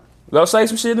 go say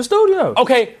some shit in the studio.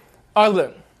 Okay,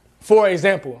 look. For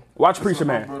example, Watch Preacher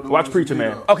Man. Watch Preacher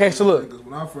Man. Okay, so look. Because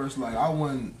when I first I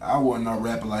wasn't not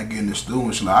rapping like in the school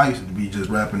and shit. Like, I used to be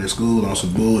just rapping in school on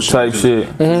some bullshit. Type just shit.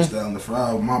 Freestyling the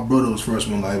fry. My brother was first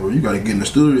one like, bro, you gotta get in the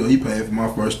studio. He paid for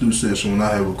my first studio session when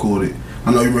I had recorded.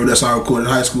 I know you remember that's how I recorded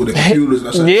in high school. The computers.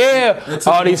 That's Yeah,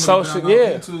 all these social,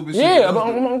 yeah, yeah.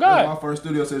 oh my That God. was my first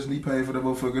studio session. He paid for that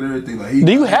motherfucking everything. Like,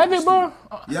 Do you have it, bro? Yeah,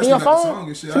 I In still your got the phone? song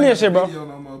and shit. Send me that shit, bro. Video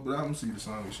no more, but I don't see the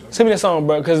song and shit. Send me that song,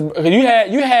 bro, because you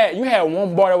had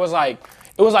one bar that was like,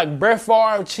 it was like Brett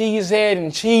Favre, cheese head,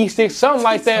 and cheese sticks, something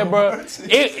like that, bro.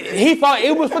 He thought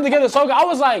it was put together so good. I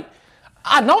was like,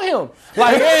 I know him.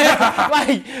 Like, yeah,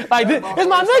 like this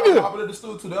my nigga. Hopping in the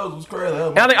studio too. That was crazy.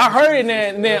 And I heard it,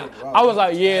 and then I was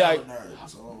like, yeah, like.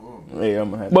 Yeah,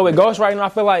 I'm gonna have But with ghostwriting, I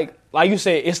feel like you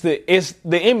said, it's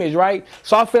the image, right?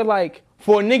 So I feel like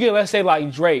for a nigga, let's say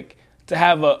like Drake, to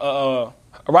have a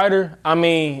writer, I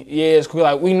mean, yeah, it's cool.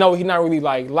 Like we know he's not really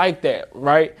like that,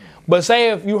 right? But say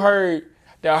if you heard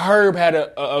that Herb had a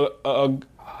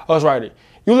ghostwriter,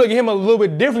 you look at him a little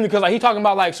bit differently because like he talking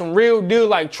about like some real deal,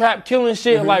 like trap killing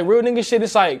shit, like real nigga shit.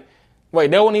 It's like,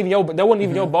 wait, that wasn't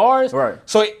even your bars, Right.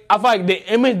 So I feel like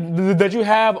the image that you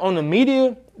have on the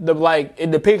media,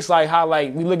 it depicts like how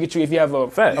like we look at you if you have a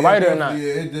writer or not. Yeah,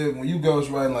 it did. When you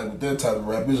ghostwriting like with that type of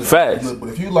rap, it's a Facts. look. But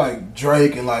if you like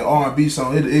Drake and like R&B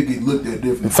song, it get looked at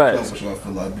different. Facts. That's what I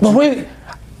feel like. But wait,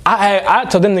 I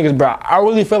told them niggas, bro, I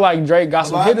really feel like Drake got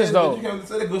some hitters though. You can't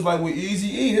say that goes like with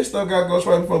Eazy-E. His stuff got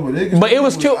ghostwriting before, but it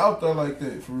was cute. out there like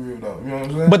that for real though. You know what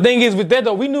I'm saying? But thing is with that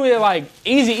though, we knew that like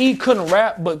Eazy-E couldn't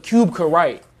rap, but Cube could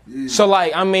write. Yeah. So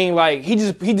like, I mean, like he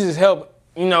just helped,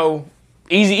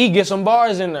 Eazy-E get some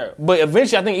bars in there. But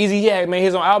eventually, I think Eazy-E had made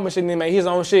his own album and shit, and then made his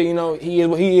own shit. He is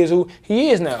what he is, who he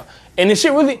is now. And this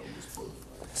shit really,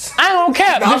 I ain't gonna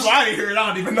cap. I ain't heard it. I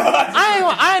don't even know.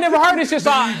 I ain't never heard this shit,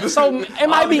 so it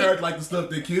might be. Heard like the stuff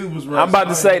that Cube was. I'm about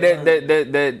to say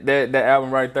that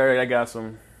album right there, that got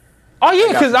some. Oh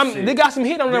yeah, because shit. they got some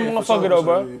hit on that motherfucker though,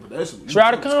 bro. Straight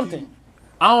out of Compton.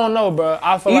 I don't know, bro.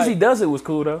 I feel Easy like Does It was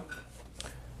cool though.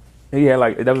 He had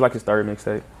that was like his third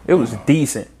mixtape. It was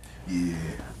decent. Yeah.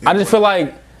 I just feel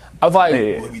like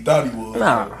Yeah. What we thought he was.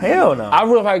 Nah, hell no. I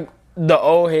really like the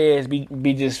old heads be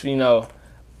just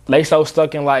they so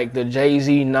stuck in like the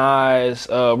Jay-Z, Nas,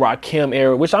 Rakim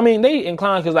era, which I mean they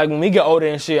inclined because like when we get older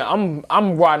and shit, I'm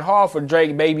riding hard for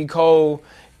Drake, Baby, Cole,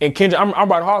 and Kendrick. I'm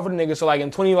riding hard for the niggas. So like in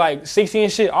 2016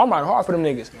 and shit, I'm riding hard for them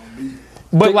niggas.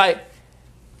 But like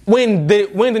when the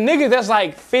niggas that's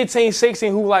like 15,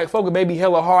 16 who like fuck with Baby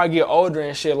hella hard get older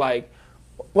and shit, like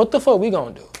what the fuck we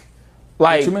gonna do?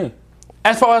 Like, What you mean?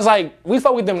 as far as like we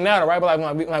fuck with them now, though, right? But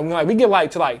when we get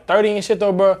like to like 30 and shit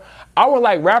though, bro, our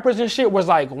like rappers and shit was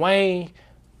like Wayne,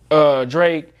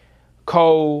 Drake,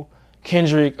 Cole,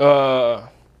 Kendrick. I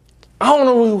don't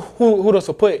know who else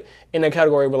to put in that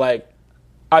category, but like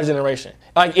our generation,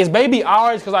 like is Baby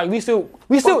ours? Cause like we still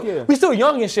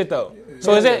young and shit though.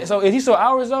 So is he still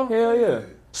ours though? Hell yeah.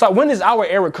 So when is our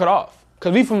era cut off?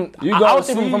 Cause we from You I gonna was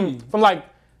thinking see. from like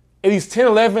at least 10,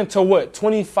 11 to what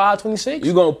 25, 26.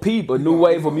 You gonna peep a new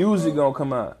wave of music gonna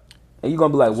come out, and you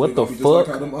gonna be like, what the Just like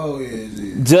how fuck? them old heads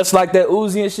is. Just like that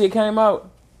Uzi and shit came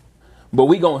out, but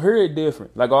we gonna hear it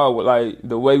different. Like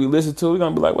the way we listen to it, we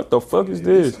gonna be like, what the fuck is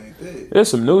this? Ain't that. There's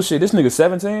some new shit. This nigga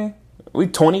 17. We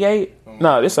 28.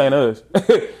 Nah, this ain't us.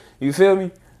 You feel me?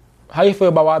 How you feel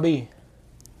about YB?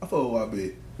 I thought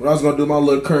YB. When I was gonna do my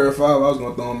little current five, I was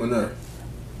gonna throw him in there.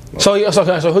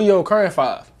 So who your current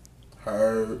five?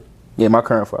 Herb, Yeah, my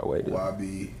current far away. Dude.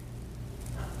 YB.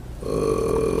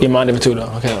 Yeah, mine number two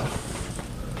though. Okay.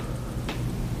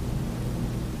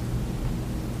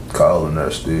 Cole in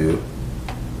there still.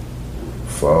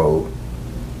 Foe.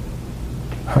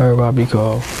 Her YB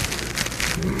Cole.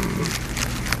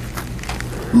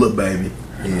 Lil Baby.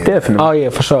 Yeah. Definitely. Oh yeah,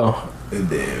 for sure. And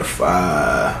then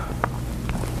 5.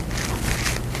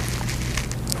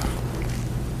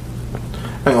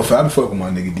 I ain't gonna fuck. I fuck with my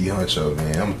nigga D Huncho,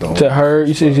 man. I'm throwing. To her,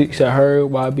 you said her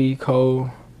YB Cole,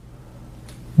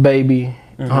 Baby,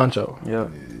 Honcho. Yeah.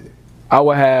 I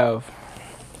would have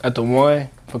at the one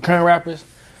for current rappers.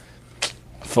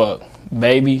 Fuck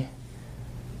Baby,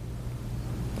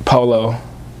 Polo,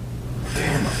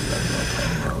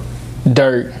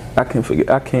 Dirt. I can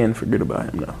forget about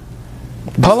him now.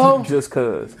 Polo? Just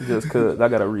cause. I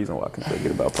got a reason why I can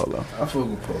forget about Polo. I fuck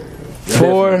with Polo.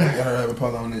 Four. Y'all heard have a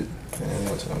Polo on it?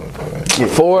 Yeah,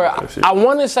 Four. that shit. I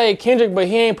want to say Kendrick, but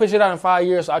he ain't pushed it out in 5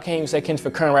 years, so I can't even say Kendrick for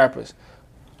current rappers.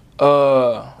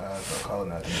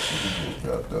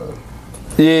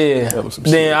 Yeah. That was some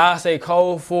Then shit. I say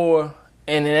Cole 4,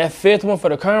 and then that fifth one for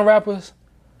the current rappers.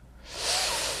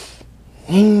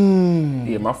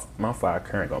 Yeah, my fire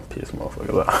current gonna piss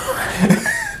motherfuckers off.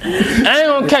 I ain't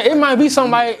gonna care. It might be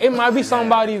somebody. It might be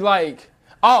somebody like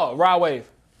Rod Wave.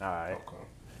 Alright.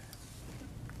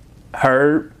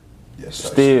 Herb, Yes, sir.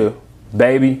 Still,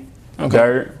 Baby,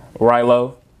 Dirt,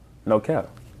 Rilo, no cap.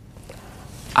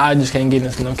 I just can't get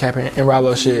into no cap and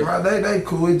Rilo shit. Right, they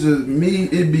cool. It just me.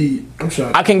 It be. I'm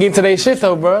trying. I can get to their shit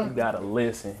though, bro. You gotta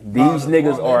listen. These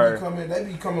niggas are. They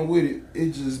be coming with it.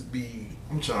 It just be.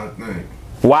 I'm trying to think.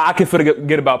 Why I can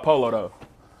forget about Polo though?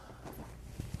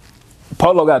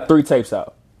 Polo got 3 tapes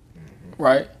out.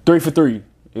 Right? 3 for 3.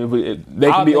 They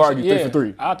can be argued 3 for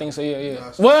 3. I think so.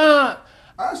 Yeah. Well,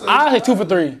 I say 2 for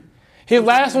 3. His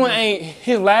last one ain't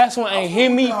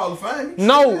hit me. Hall of Fame.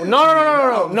 No.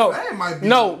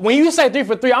 When you say 3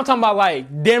 for 3, I'm talking about like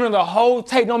damn near the whole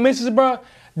tape, no misses, bro.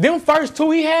 Them first 2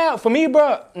 he had for me,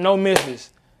 bro, no misses.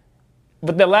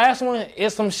 But the last one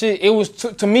is some shit. It was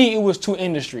to me, it was too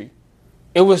industry.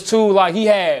 It was too like he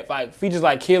had like features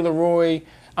like Kid Leroy.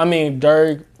 I mean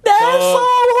Dirk. That's so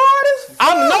hard as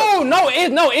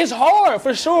fuck. It's hard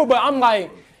for sure. But I'm like,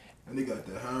 And he got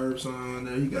the Herb song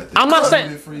there. He got the I'm not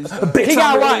saying- freestyle. he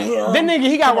got I'm ready, Rod. That nigga,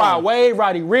 he got Rod Wave,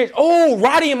 Roddy Rich. Oh,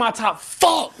 Roddy in my top.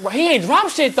 Fuck, he ain't drop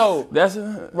shit though. That's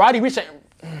Roddy Rich.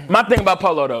 my thing about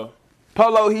Polo though.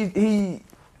 Polo, he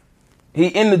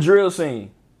in the drill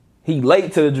scene. He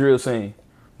late to the drill scene,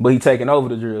 but he taking over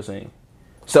the drill scene.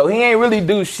 So he ain't really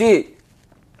do shit,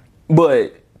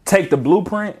 but take the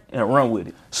blueprint and run with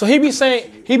it. So he be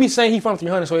saying he from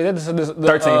 300. So that's the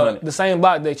 1300. The same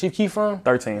block that Chief Keef from.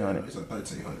 1300. It's a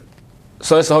 1300.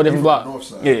 So it's a whole different block. North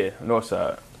side. Yeah, north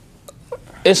side.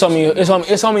 It's so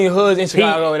many hoods in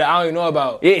Chicago that I don't even know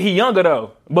about. Yeah, he younger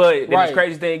though. But Right. the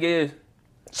crazy thing is,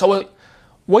 So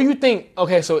what do you think?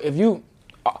 Okay, so if you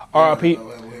R.I.P. Him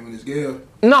and his girl.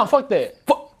 No, fuck that.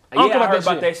 I heard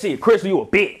about that shit. Chris, you a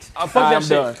bitch. Fuck that I'm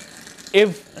shit.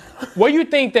 done. What do you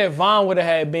think that Von would have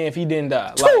had been if he didn't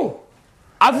die? Like,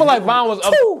 I feel like Von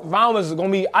was gonna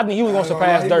be. I think he was gonna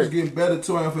surpass He was Dirk. getting better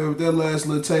too. I with that last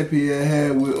little tape he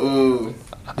had with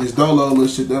his Dolo little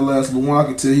shit. That last little one, I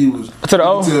could tell he was. To the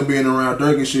O? You could tell being around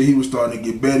Dirk and shit, he was starting to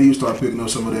get better. He was starting picking up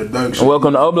some of that Dirk shit.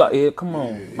 Welcome to O Block. Yeah, come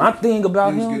on. My thing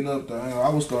about He was him. getting up there. I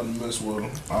was starting to mess with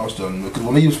him. Because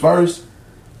when he was first,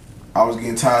 I was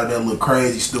getting tired of that little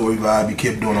crazy story vibe he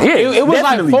kept doing. Yeah, It was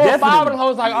like Definitely, 4 or 5 definitely. of them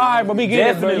hoes like, all right, but we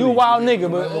get it, bro. You a wild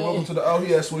nigga, but Welcome to the O.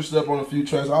 He had switched up on a few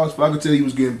tracks. I could tell he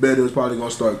was getting better. It was probably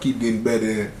gonna keep getting better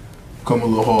and come a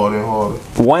little harder and harder.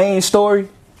 Wayne's story.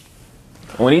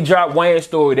 When he dropped Wayne's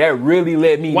story, that really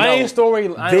let me know Wayne's story.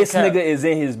 this nigga is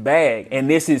in his bag, and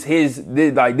this is his.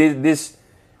 This.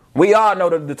 We all know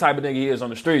the type of nigga he is on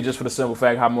the street, just for the simple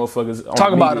fact how motherfuckers on Talk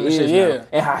the about media him and is shit, now, yeah.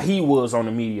 and how he was on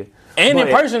the media. And in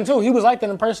But person too. He was like that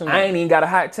in person. I ain't even got a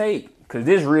hot take, cause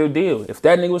this real deal. If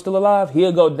that nigga was still alive,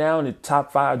 he'll go down the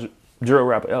top 5 drill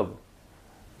rapper ever.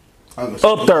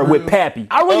 Up there with Pappy.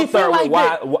 I really up there feel with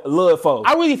like Lil Fo.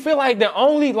 I really feel like the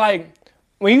only like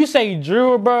when you say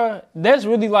drill, bro, that's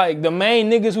really like the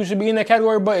main niggas who should be in that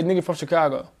category, but a nigga from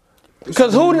Chicago.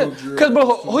 Cause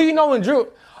who you know in drill?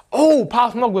 Oh,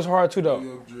 Pop Smoke was hard too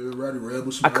though.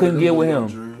 I couldn't get with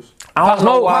him. I Pop don't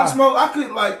know Smoke, why. Pop Smoke, I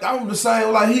could like I'm the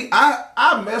same. Like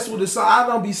I mess with his song. I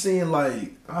don't be seeing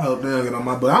like I hope they don't get on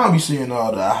my, but I don't be seeing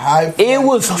all the hype. It like,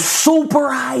 was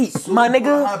super hype, my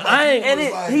nigga.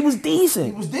 hype. Like, He was decent.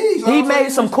 He was decent. He I was like,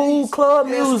 made some cool club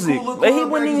music, but he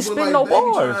wouldn't even spit no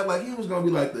bars. Like he was gonna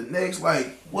be like the next. Like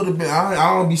would have been.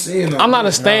 I don't be seeing. That. I'm not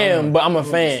a stan, but I'm a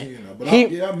fan. But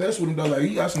He- I mess with him though. Like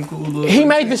he got some cool. Little, He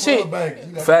made the shit.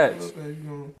 Facts.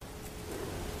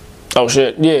 Oh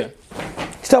shit, yeah.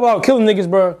 He's talking about killing niggas,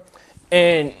 bro,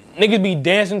 and niggas be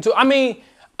dancing to. I mean,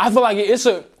 I feel like it's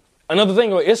another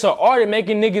thing. It's an art of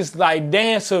making niggas like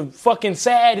dance to fucking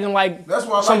sad and like. That's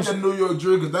why I like the New York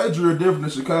drill, because they drill different than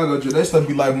Chicago drill. They stuff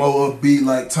be like more upbeat,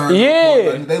 like turn.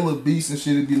 Yeah. Like, they little beats and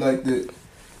shit. It be like that.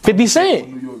 50 Cent.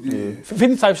 New York, yeah.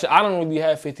 50 type shit. I don't really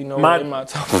have 50 in my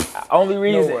top. Only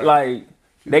reason, Nowhere. like,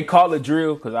 they call it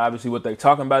drill because obviously what they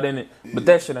talking about in it, but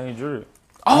that shit ain't drill.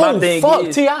 Oh, My thing fuck,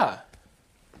 is- T.I.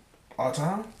 All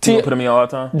time. You T- gonna put me on all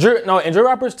the time? and drill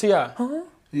rappers, T.I.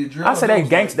 Yeah, drill. I say that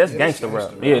gangsta. That's gangsta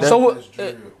rap. Yeah, So that's, what?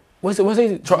 That's drill. What's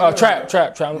it?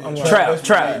 Trap. I'm right.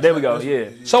 Trap. There we go. Yeah.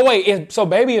 So wait, so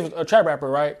Baby is a trap rapper,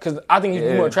 right? Because I think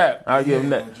he's more trap. I'll give him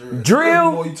that.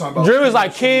 Drill Drill is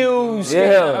like kills.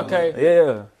 Yeah. Okay.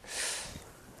 Yeah.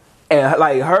 And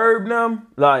like Herb them,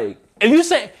 like If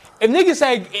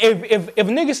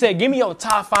niggas say, give me your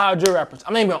top 5 drill rappers,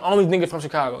 I'm naming the only niggas from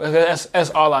Chicago. That's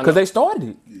all I know. because they started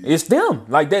it. It's them.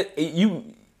 Like that.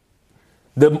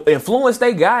 The influence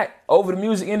they got over the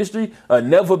music industry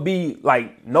never be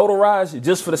like notarized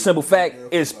just for the simple fact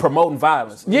it's promoting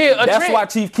violence. Yeah, that's why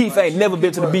Chief Keef ain't never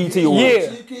been to the BET Awards. Yeah.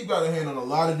 Chief Keef got a hand on a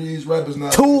lot of these rappers now.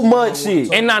 Too much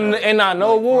shit. And I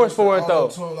know awards for it though.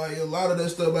 Like a lot of that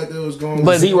stuff like that was going.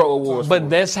 But zero awards. But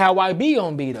that's how YB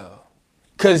gonna be though.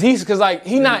 Cause he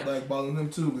not. Like balling him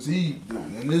too, cause he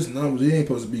in this numbers he ain't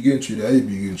supposed to be getting treated. He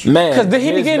be getting treated. Man, Cause he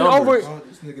be his getting numbers. over.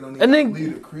 This nigga don't And even then-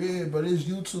 leave the crib, but his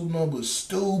YouTube numbers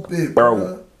stupid, Bro.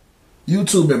 bro.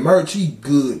 YouTube and merch, he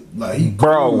good. Like he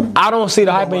Bro. cool. I don't see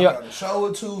the hype in your. Got a show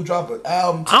or two, drop an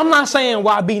album. I'm not saying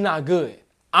YB not good.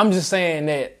 I'm just saying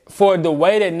that for the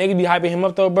way that niggas be hyping him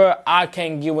up though, bro, I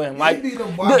can't get with him. Like,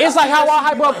 it's like how I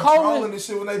hype up Coleman. And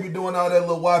shit when they be doing all that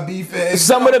little YB fast.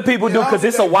 Some of the people do because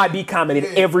it's a YB comment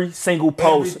in every single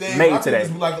post made today.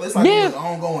 It's like Yeah.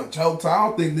 ongoing choke time. I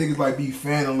don't think niggas like be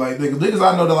fanning like niggas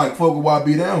I know that like fuck with YB.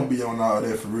 They don't be on all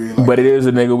that for real. Like, But it is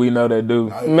a nigga we know that do.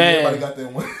 Man. everybody got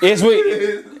that one. It's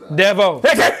with Devo.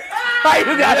 Hey,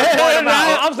 you got that point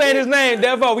about I'm saying his name,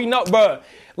 Devo. We know, bro.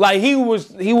 Like he will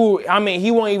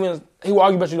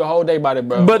argue about you the whole day about it,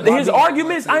 bro. But his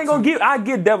arguments, I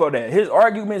get Devo that. His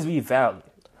arguments be valid.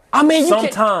 I mean,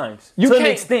 Sometimes, to an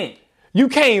extent. You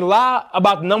can't lie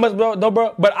about the numbers, bro.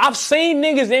 But I've seen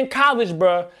niggas in college,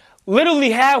 bro,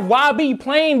 literally have YB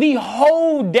playing the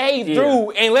whole day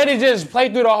through and let it just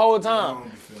play through the whole time.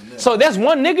 So that's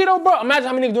one nigga though, bro. Imagine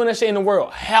how many niggas doing that shit in the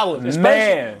world. Hella,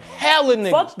 Man. hella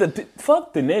niggas.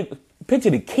 Fuck the nigga. Picture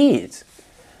the kids.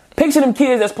 Picture them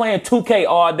kids that's playing 2K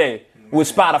all day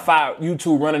with Spotify,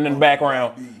 YouTube running in the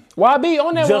background. YB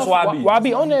on that. Just YB.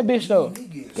 YB on that bitch though.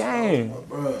 Dang.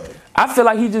 I feel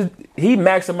like he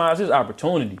maximized his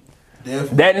opportunity.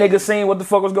 Definitely. That nigga seen what the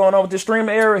fuck was going on with the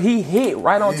streaming era. He hit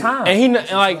right on time. And he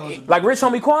like Rich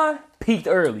Homie Quan peaked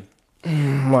early. oh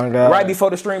my god. Right before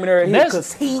the streaming era hit,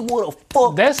 because he would have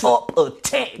fucked up a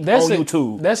tank on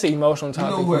YouTube. That's an emotional You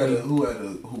topic. know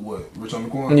who what? Rich Homie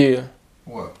Quan? Yeah.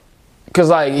 What? Cause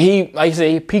like you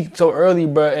said, he peaked so early,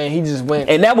 bro, and he just went.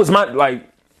 And that was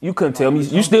you couldn't tell me,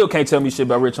 you still can't tell me shit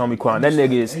about Rich Homie Quan. That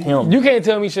nigga is him. You can't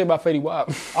tell me shit about Fetty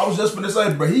Wap. I was just gonna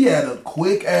say, bro, he had a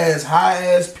quick ass, high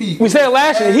ass peak. We said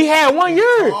last year, he had 1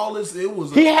 year. It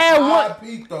was He had high one-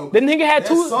 peak though. The nigga had that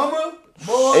two. summer,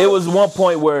 boy. It was one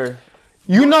point where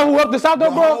You know who helped us out though,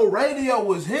 the bro? whole radio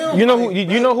was him. You know like,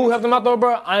 you know who helped him out though,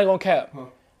 bro? I ain't gonna cap.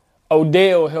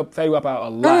 Odell helped Fetty Wap out a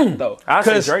lot though. I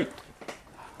said Drake.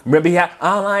 Remember he had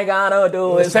all I gotta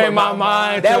do is Say put my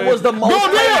mind. That to was it. the most.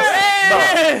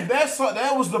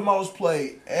 That was the most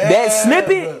played. That ever.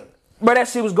 snippet, bro. That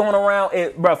shit was going around,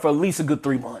 bro, for at least a good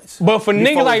 3 months. But for Before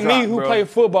niggas like it me dropped, who bro. play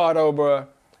football though, bro,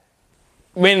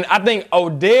 when I think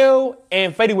Odell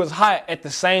and Fetty was hot at the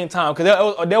same time, cause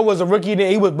Odell was a rookie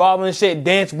then, he was balling and shit,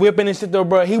 dance whipping and shit though,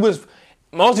 bro. He was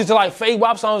mostly to like Fetty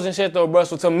Wap songs and shit though, bro.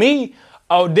 So to me,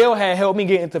 Odell had helped me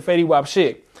get into Fetty Wap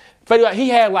shit. Fetty Wap, he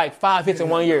had like 5 hits in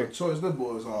 1 year. Choice, that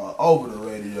boy's all over the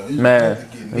radio. He Man,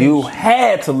 had to get you shit.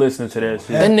 had to listen to that shit.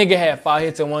 That nigga had 5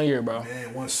 hits in 1 year, bro.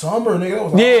 Man, one summer, nigga.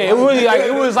 That was Yeah, all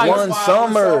it was like one That's why I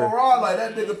was summer. So raw. Like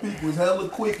that nigga peak was hella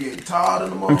quick and tired in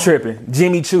the I'm morning. tripping.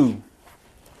 Jimmy Choo.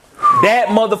 That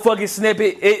motherfucking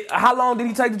snippet. How long did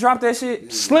he take to drop that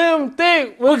shit? Slim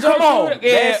Thick. Come on.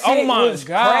 Yeah, That oh shit my was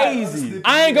God. crazy.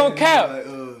 I ain't gonna cap.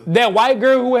 That white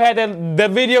girl who had that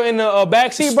video in the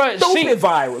backseat, bro. Stupid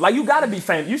viral. Like, you gotta be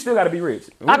famous. You still gotta be rich.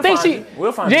 I think she.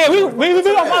 We'll find Yeah, you. we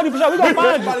gonna find you for sure. We gonna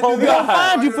find you. We gonna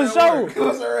find you for sure.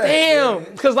 Damn,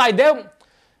 cause like that.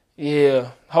 Yeah,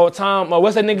 whole time.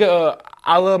 What's that nigga?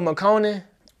 I Love McConan.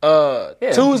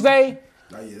 Tuesday.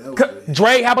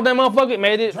 Drake, how about that motherfucker?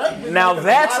 Made it. Now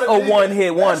that's a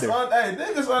one-hit wonder. I'm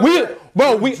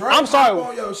sorry.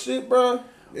 On your shit, bro.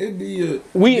 It be he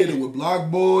We- did it with Block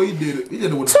Boy. He did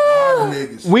it with a lot of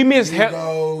niggas. We missed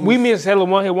Migos. hella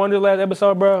one hit wonder last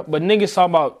episode, bro. But niggas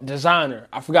talking about designer.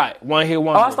 I forgot one hit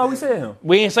wonder. Oh, I thought we said him.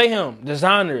 We didn't say him.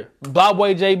 Designer. Block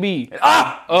Boy JB.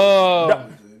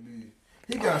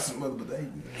 He got some other, but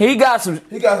He got some.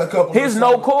 he got a couple. His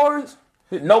no chords.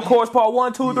 No chords part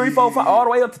 1, 2, 3, 4, 5, all the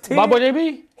way up to 10. Block Boy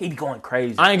JB. He be going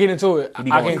crazy. I ain't getting into it. I be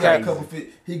can't going He got a cap. couple.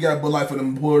 He got, but like for the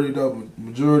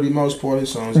majority, most part of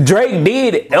his songs. Drake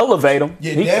did elevate him.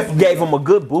 Yeah, he definitely. gave him a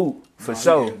good boot for He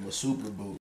sure. gave him a super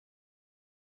boot.